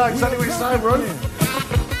 Yeah, I know exactly what you're saying, Ruth.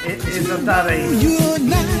 It is a daddy. You're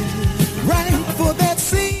not right for that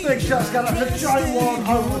scene. Big shots going up to J1,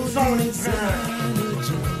 Homewood, Tony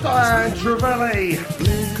Diane Trevelli,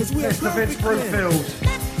 Mr. Vince Broomfield.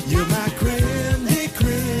 You're my creme de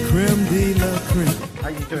creme. Creme de la creme. How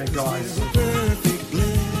you doing, guys?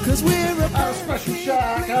 'Cause we're a special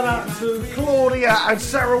shout out to Claudia and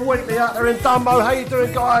Sarah Wheatley out there in Dumbo. How you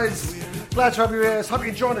doing, guys? Glad to have you here. Hope you're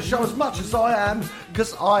enjoying the show as much as I am,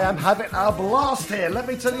 because I am having a blast here. Let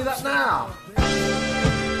me tell you that now.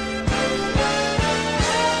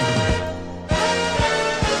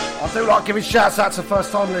 I I do like giving shouts out to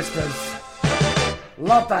first time listeners.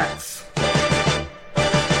 Love that.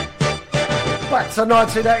 Back to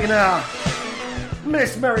 1980 now.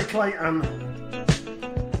 Miss Mary Clayton.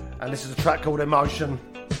 And this is a track called Emotion.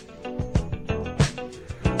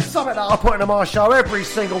 Something that I put into my show every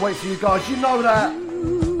single week for you guys. You know that. I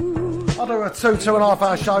do a 2.5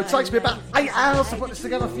 hour show. It takes me about 8 hours to put this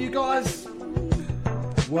together for you guys.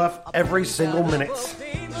 Worth every single minute.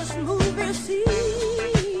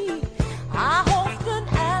 I often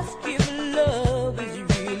ask if love is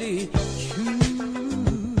really true.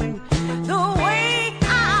 The way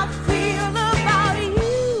I feel about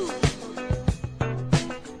you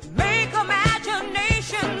make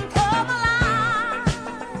imagination come alive.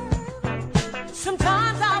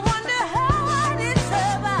 Sometimes I wonder how I did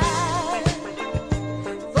survive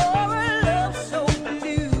for a love so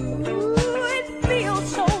new. It feels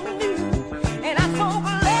so new, and I'm so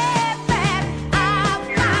glad that I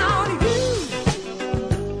found you.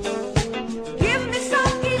 Give me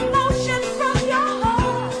some emotion from your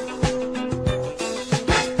heart.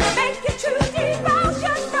 Make it true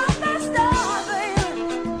devotion from the start, baby.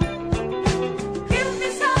 Give me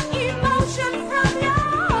some emotion from your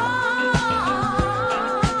heart.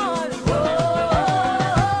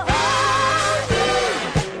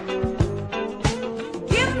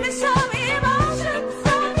 Give me some emotion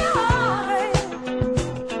from your heart.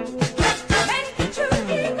 Make it true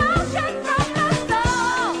devotion from the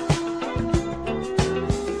start.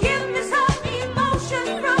 Give me some emotion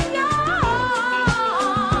from your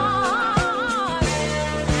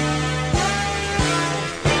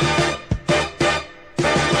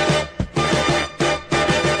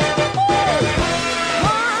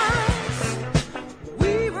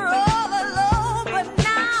we were all alone, but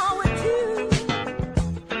now we're two.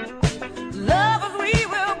 Lovers we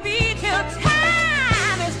will be till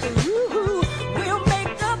time is through. We'll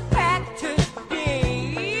make the pact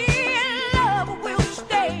today, and love will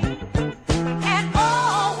stay, and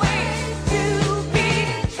always to be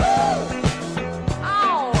true.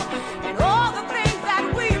 Oh, and all the things that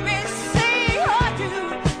we may say or do.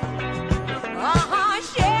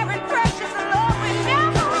 Sharing precious love we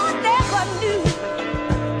never knew.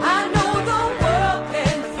 I know the world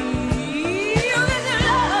can feel this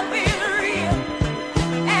love is real,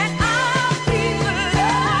 and I feel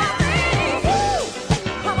love in you.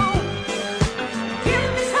 Come on, give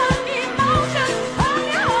me some emotion from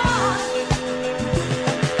your heart.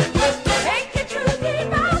 Make it true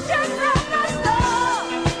devotion from the start.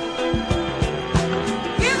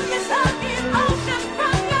 Give me some emotion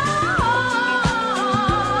from your heart.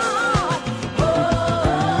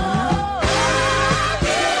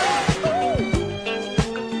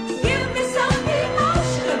 Give me some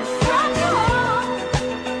emotion from your heart.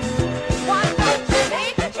 Why don't you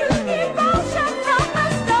make it true devotion from the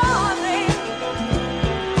start, baby?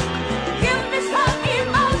 Give me some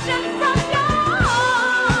emotion from your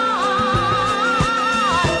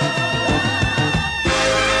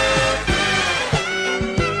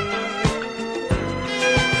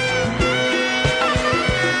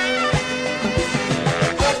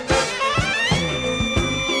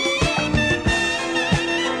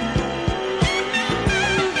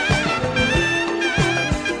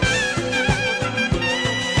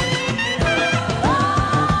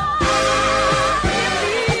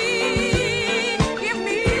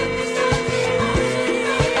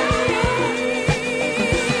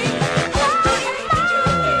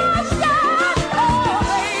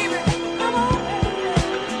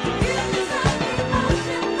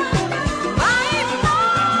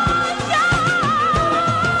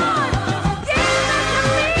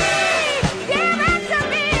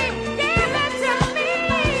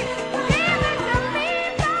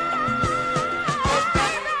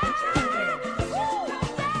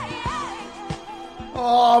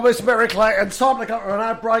Oh, Miss Mary Clayton, time to go for an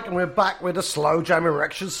ad break, and we're back with the Slow Jam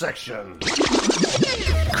Erection section.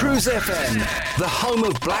 Cruise FM, the home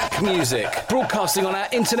of black music. Broadcasting on our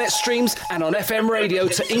internet streams and on FM radio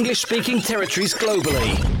to English-speaking territories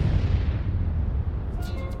globally.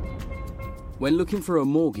 When looking for a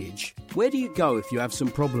mortgage, where do you go if you have some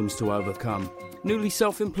problems to overcome? Newly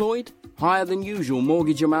self-employed? Higher than usual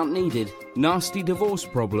mortgage amount needed? Nasty divorce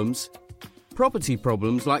problems? Property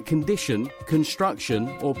problems like condition, construction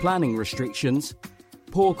or planning restrictions?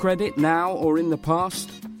 Poor credit now or in the past?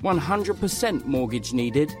 100% mortgage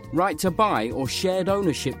needed? Right to buy or shared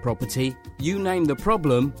ownership property? You name the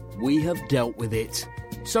problem, we have dealt with it.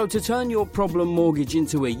 So to turn your problem mortgage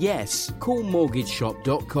into a yes, call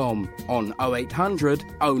mortgageshop.com on 0800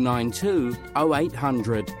 092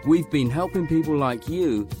 0800. We've been helping people like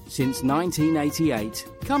you since 1988.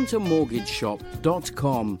 come to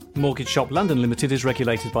mortgageshop.com. Mortgage Shop London Limited is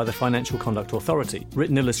regulated by the Financial Conduct Authority.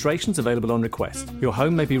 Written illustrations available on request. Your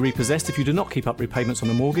home may be repossessed if you do not keep up repayments on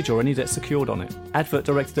a mortgage or any debt secured on it. Advert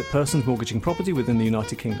directed at persons mortgaging property within the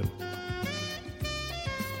United Kingdom.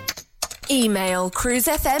 Email Cruise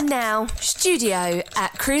FM now,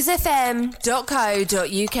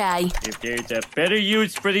 studio@cruisefm.co.uk. If there's a better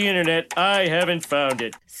use for the internet, I haven't found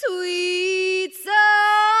it. Sweet soul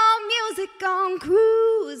music on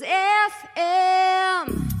Cruise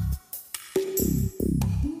FM.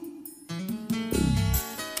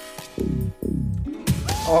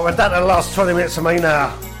 Oh, we're down to the last 20 minutes of me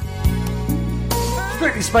now.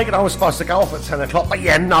 Strictly speaking, I was supposed to go off at 10 o'clock, but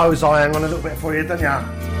you knows I hang on a little bit for you, didn't you?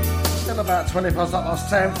 Till about 20 past up past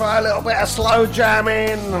 10 for a little bit of slow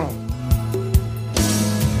jamming.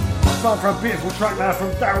 Time for a beautiful track now from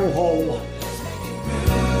Daryl Hall.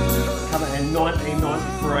 Coming in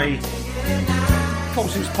 1993. Of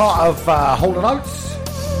course, it's part of Hall & Oates.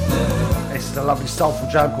 This is a lovely soulful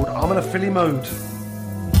jam called I'm in a Philly Mood.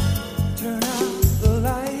 Turn out the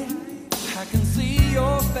light, I can see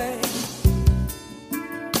your face.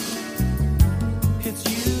 It's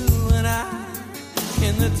you and I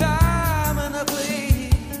in the time and the place.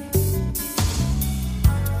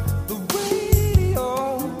 The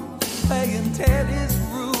radio playing Teddy's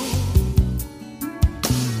Groove.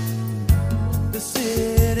 The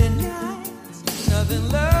city nights, nothing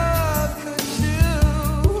love could do.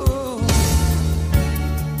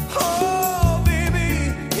 Oh,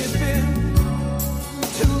 baby, it's been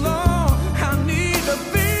too long. I need to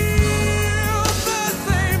feel the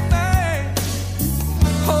same thing.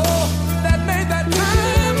 Oh, that made that time.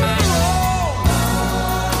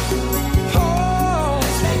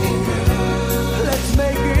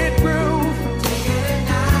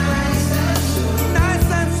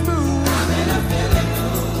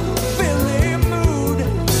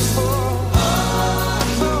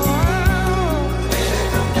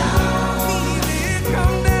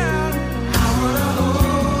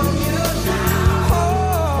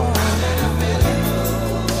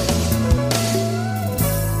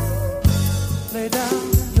 Lay down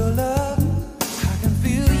your love, I can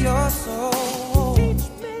feel your soul. Teach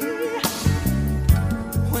me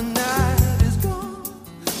when night is gone,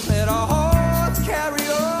 let our hearts carry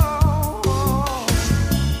on.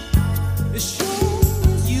 As sure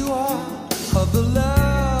as you are of the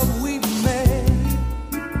love we've made,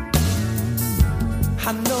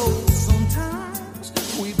 I know sometimes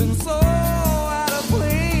we've been so out of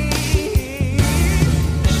place.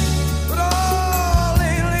 But oh,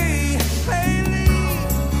 lately,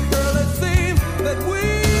 girl, it seems that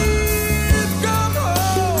we've come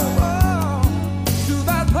home to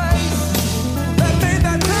that place that made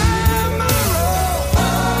that time roll.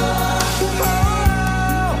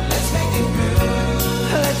 Let's make it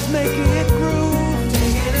groove. Let's make it groove.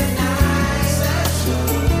 Take it nice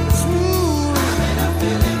and smooth. I'm in a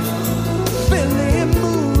Philly mood. Philly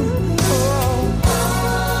mood. Oh,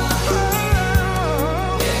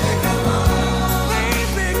 baby, come on,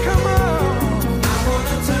 baby, come on. I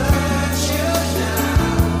wanna touch you now,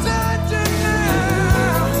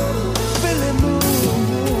 Philly mood.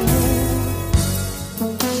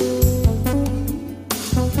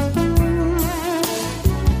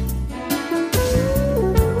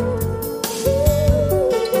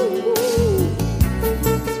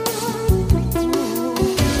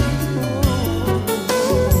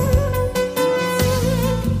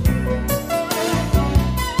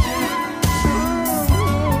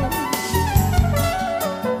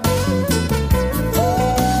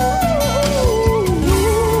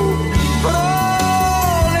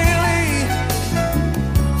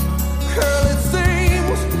 Girl, it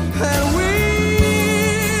seems that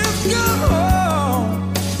we've come home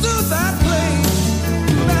to that place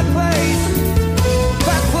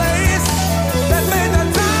that made the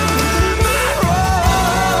time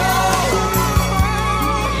roll.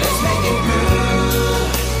 Let's make it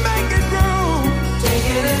groove, take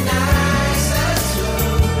it nice and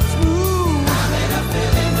smooth. I'm in a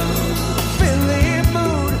Philly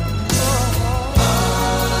mood.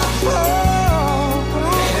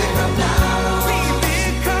 Baby,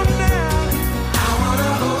 come down. I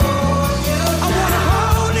wanna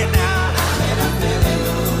hold you now. I'm in a Philly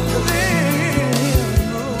mood.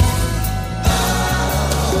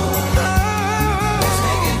 Let's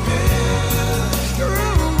make it groove,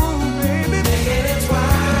 baby. Make it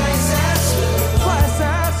twice as smooth.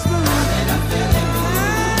 I'm in a Philly mood.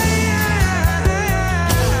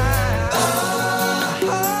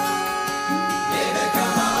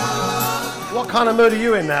 What kind of mood are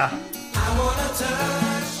you in now?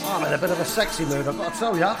 I'm in a bit of a sexy mood, I've got to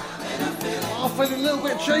tell ya. start feeling a little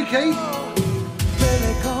bit cheeky.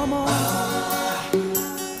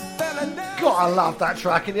 God, I love that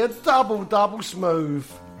track in here. Double smooth.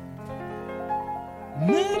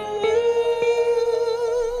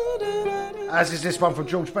 As is this one from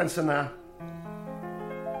George Benson now.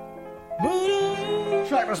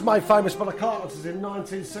 Track was made famous by the Carpenters in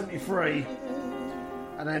 1973.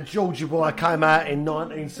 And then Georgie Boy came out in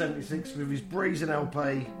 1976 with his Breezing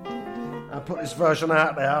LP and put this version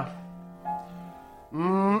out there.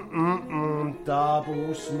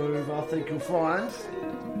 Double smooth, I think you'll find.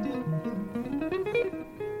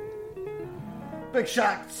 Big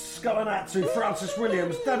shouts going out to Francis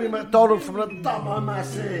Williams, Debbie McDonald from the Dumbo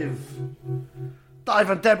Massive, Dave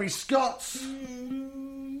and Debbie Scott,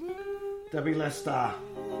 Debbie Lester,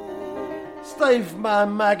 Steve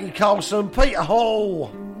Mann, Maggie Colson, Peter Hall,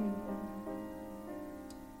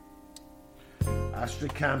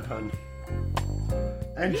 Astrid Campen.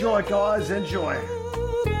 Enjoy, guys, enjoy.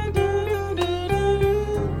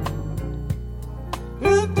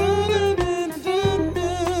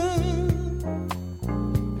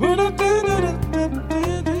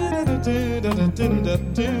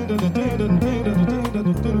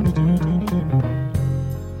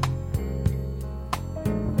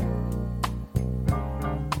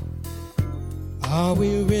 Are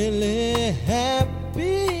we really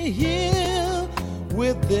happy here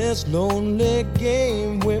with this lonely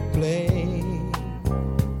game we play?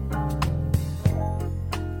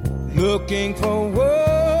 Looking for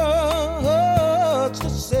words to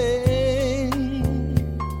say,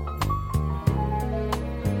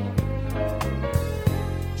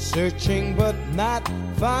 searching but not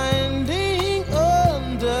finding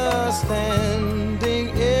understanding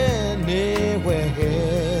anywhere.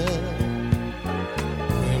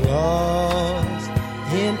 We're lost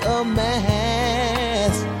in a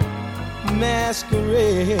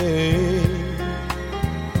masquerade.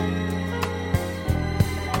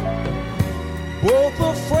 Both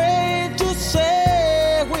afraid to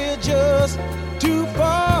say we're just too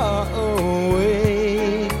far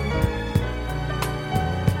away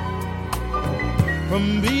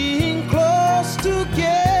from being close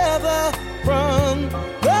together from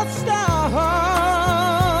the start.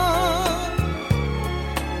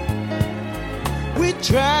 We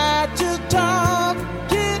tried to talk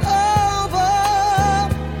it over,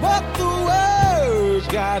 but the words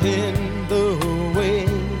got in the way.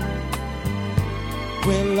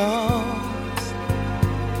 We're lost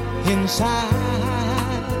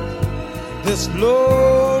inside this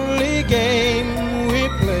lonely game we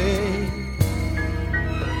play.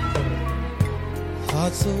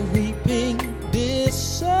 Hearts are weeping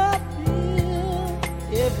disappear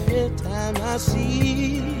every time I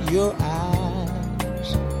see your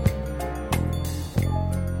eyes.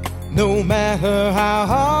 No matter how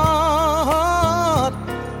hard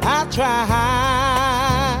I try to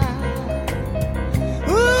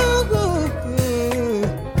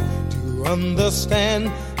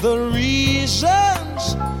understand the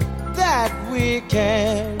reasons that we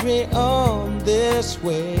carry on this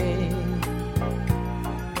way.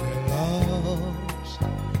 We're lost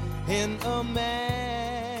in a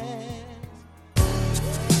man.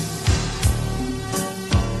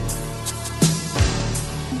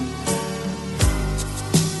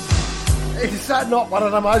 Is that not one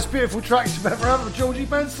of the most beautiful tracks you've ever heard of Georgie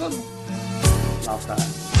Benson? Love that.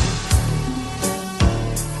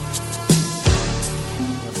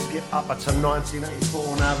 Up to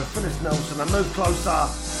 1984 now with Phyllis Nelson and Move Closer.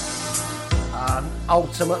 An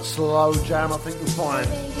ultimate slow jam, I think you'll find.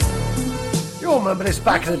 You'll remember this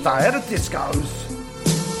back in the day at the discos.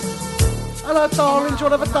 Hello darling, do you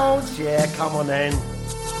want to have a dance? Yeah, come on then.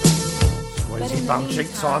 Squeezy bum cheek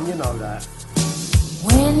time, you know that.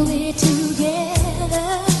 When we're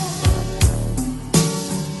together,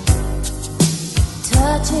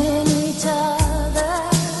 touching each other,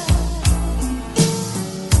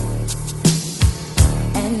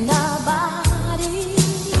 and our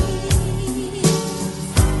bodies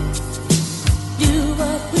do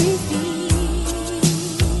what we feel.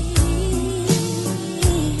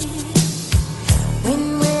 When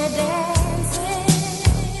we're dancing,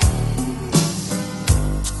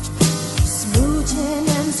 smooching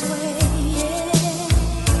and swaying,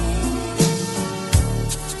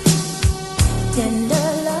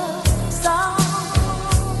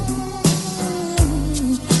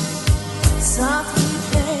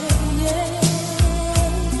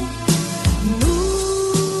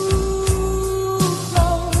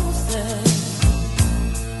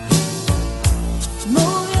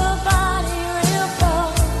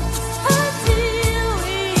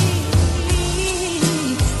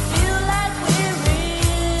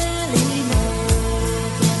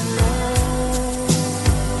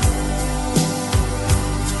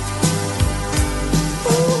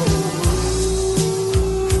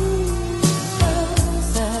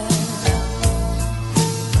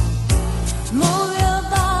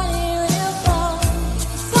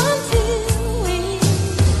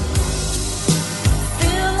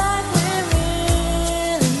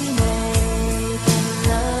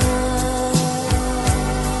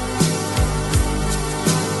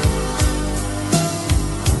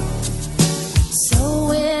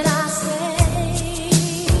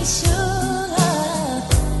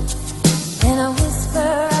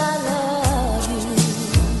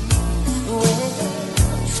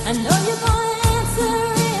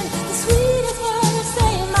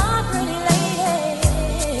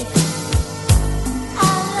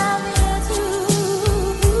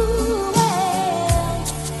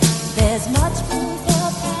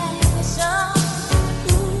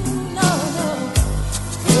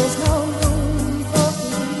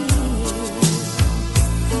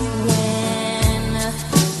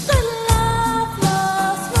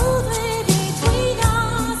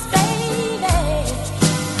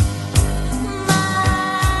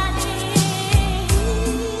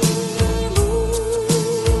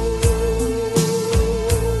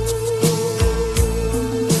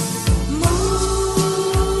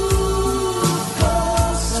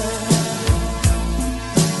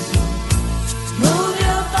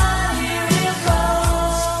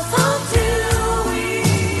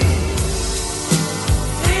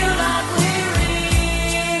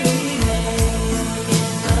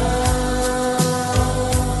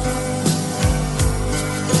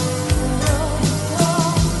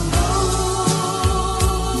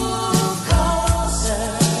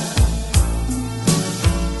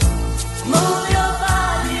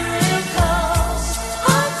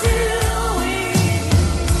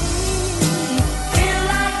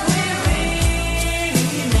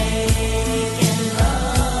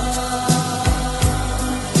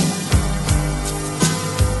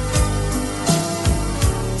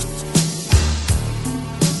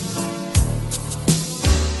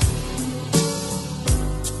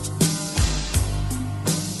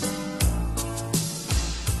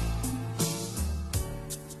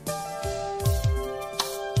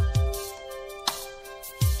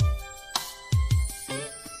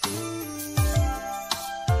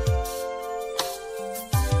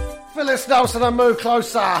 let's Nelson and move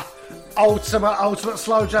closer. Ultimate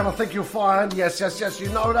slow jam, I think you'll find. Yes, you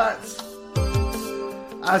know that.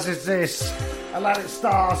 As is this. Atlantic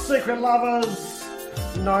Star, Secret Lovers,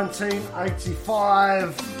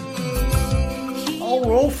 1985. Oh,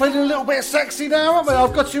 we're all feeling a little bit sexy now, haven't we?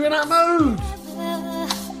 I've got you in that mood.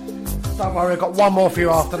 Don't worry, I've got one more for you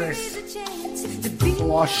after this.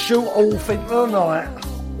 Oh, I shoot all think of the night.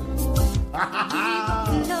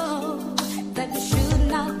 know that we should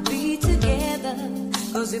not be together.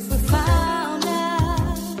 Cause if we found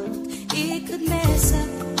out, it could mess up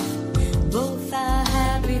both our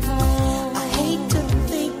happy homes. I hate to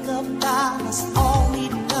think about us all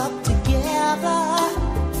meeting up together.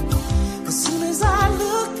 As soon as I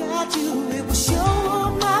look at you, it will show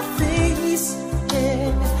on my face.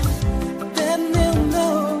 Yeah. Then they'll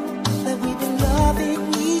know that we've been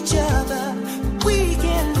loving each other. We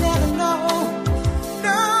can never know.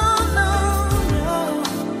 No,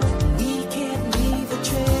 we can't leave a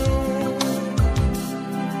trace.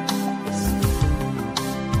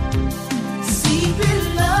 Secret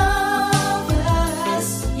lovers,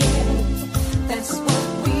 yeah, that's what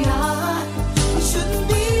we are. We shouldn't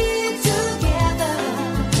be together,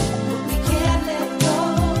 but we can't let go.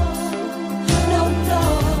 No,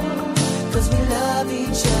 'cause we love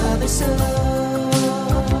each other so.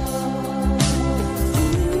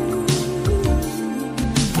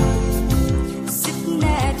 Sitting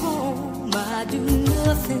at home, I do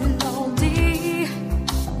nothing all day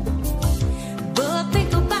but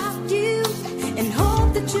think about you and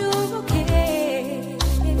hope that you're okay.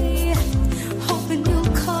 Hoping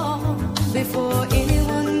you'll call before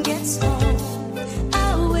anyone gets home.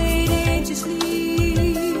 I'll wait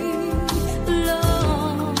anxiously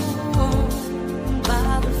alone by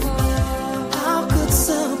the phone. How could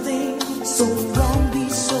something so wrong be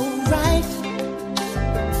so right?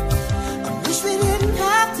 I wish we didn't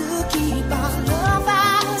have to keep our love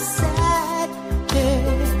outside.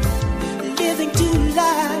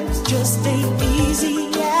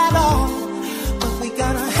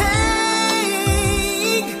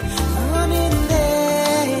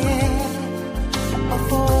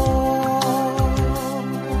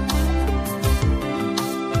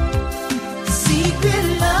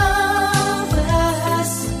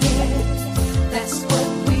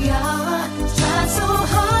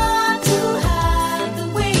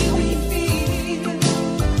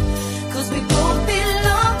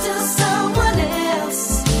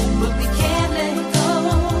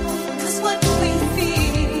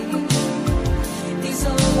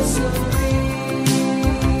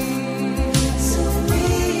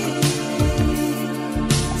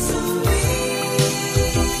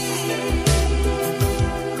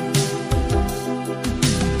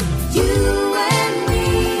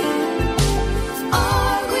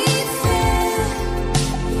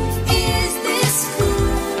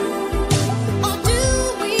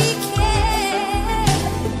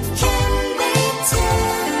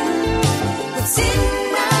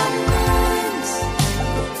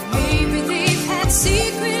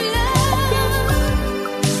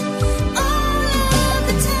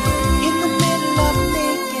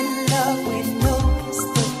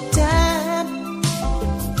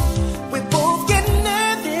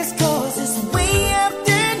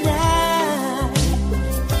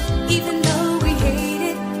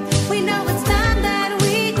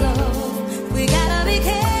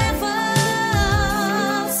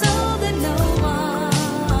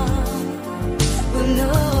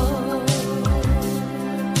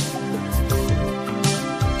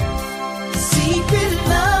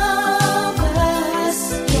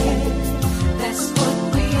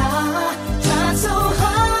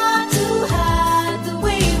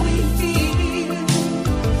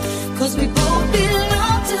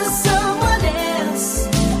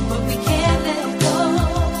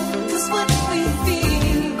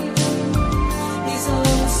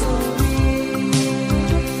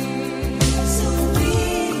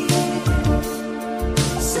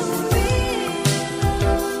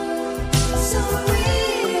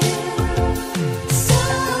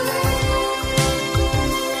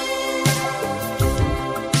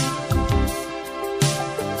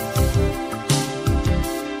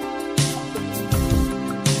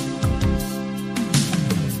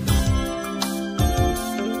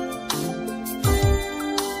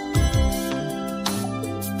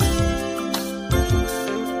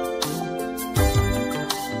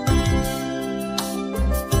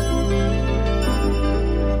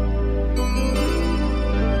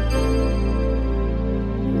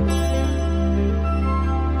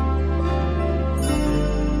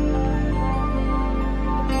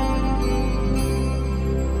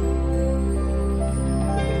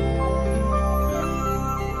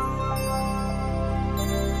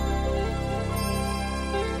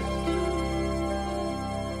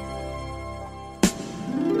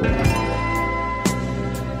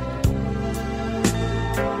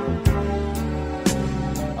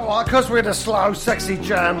 Right, because we're in a slow, sexy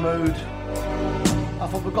jam mood, I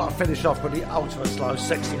thought we've got to finish off with the ultimate slow,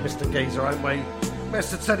 sexy Mr. Geezer, ain't we?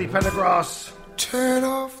 Mr. Teddy Pendergrass. Turn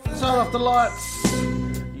off the lights.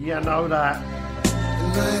 You know that.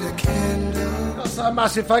 Light a candle. Got so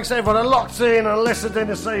massive thanks to everyone who locked in and listened in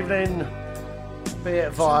this evening. Be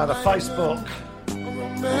it via the Facebook,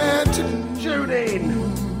 tune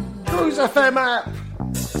in, Cruise FM app.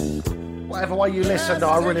 Whatever way you listen,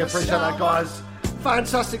 I really appreciate that, guys.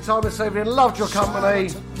 Fantastic time this evening. Loved your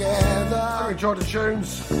company. I enjoyed the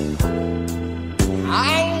tunes.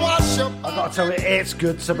 I gotta tell you, it's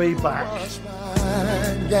good to be back.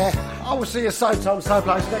 I will see you same time, same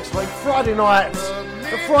place next week, Friday night.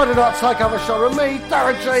 The Friday night takeover show with me,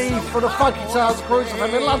 Darren G, from the Funky Towns Cruise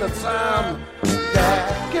FM in London Town.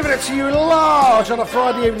 Giving it to you large on a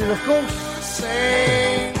Friday evening, of course.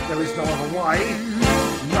 There is no other way.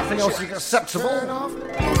 Nothing else is acceptable.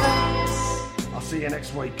 I'll see you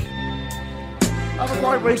next week. Have a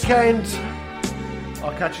great weekend.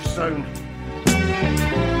 I'll catch you soon.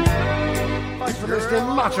 Thanks for listening,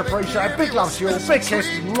 much appreciated. Big love to you all, big kiss.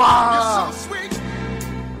 Mwah.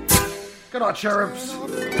 Good night, cherubs.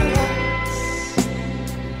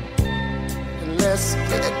 Let's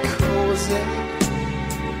get cozy.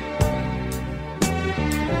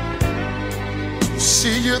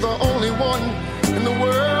 See, you're the only one in the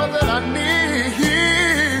world that I need.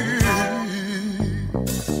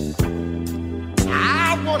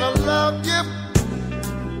 I wanna love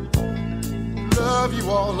you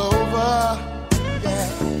all over. Yeah.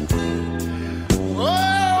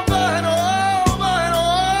 Over and over and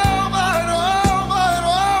over and over and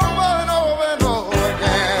over and over and over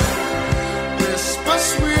again. Whisper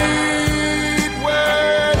sweet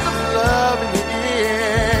words of love in your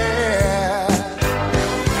ear.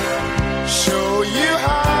 Show you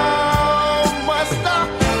how much I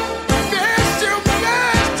miss you,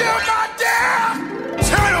 my dear.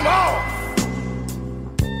 Turn them off.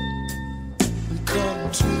 Come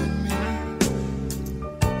to me.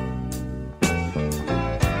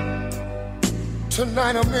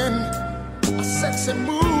 Tonight I'm in a sexy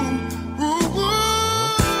mood. Ooh,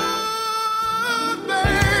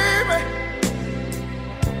 baby.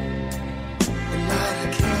 Light a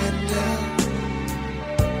candle.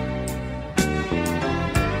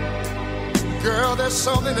 Girl, there's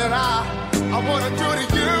something that I wanna do to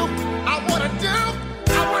you. I wanna do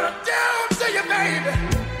to you, baby.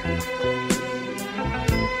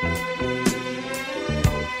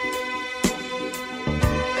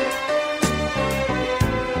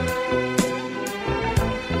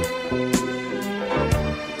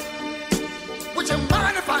 Would you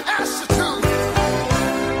mind if I asked you to?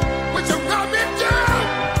 Would you rub me down?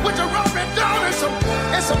 Would you rub me down in some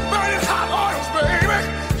burning hot oils, baby?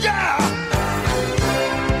 Yeah.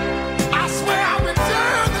 I swear I've been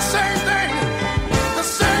doing the same thing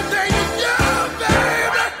to you,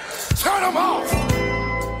 baby. Turn them off.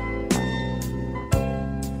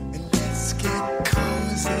 And let's get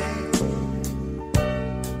cozy.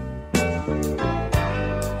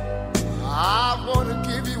 I wanna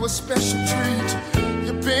give you a special treat.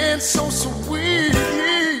 You've been so sweet.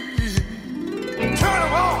 Turn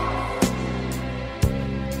them on.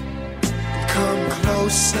 Come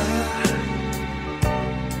closer.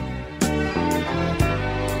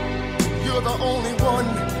 You're the only one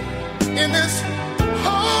in this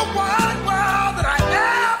whole wide world that I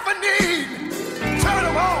ever need. Turn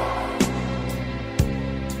them on.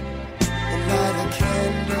 And light a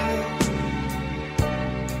candle.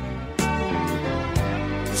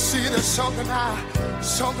 See, there's something I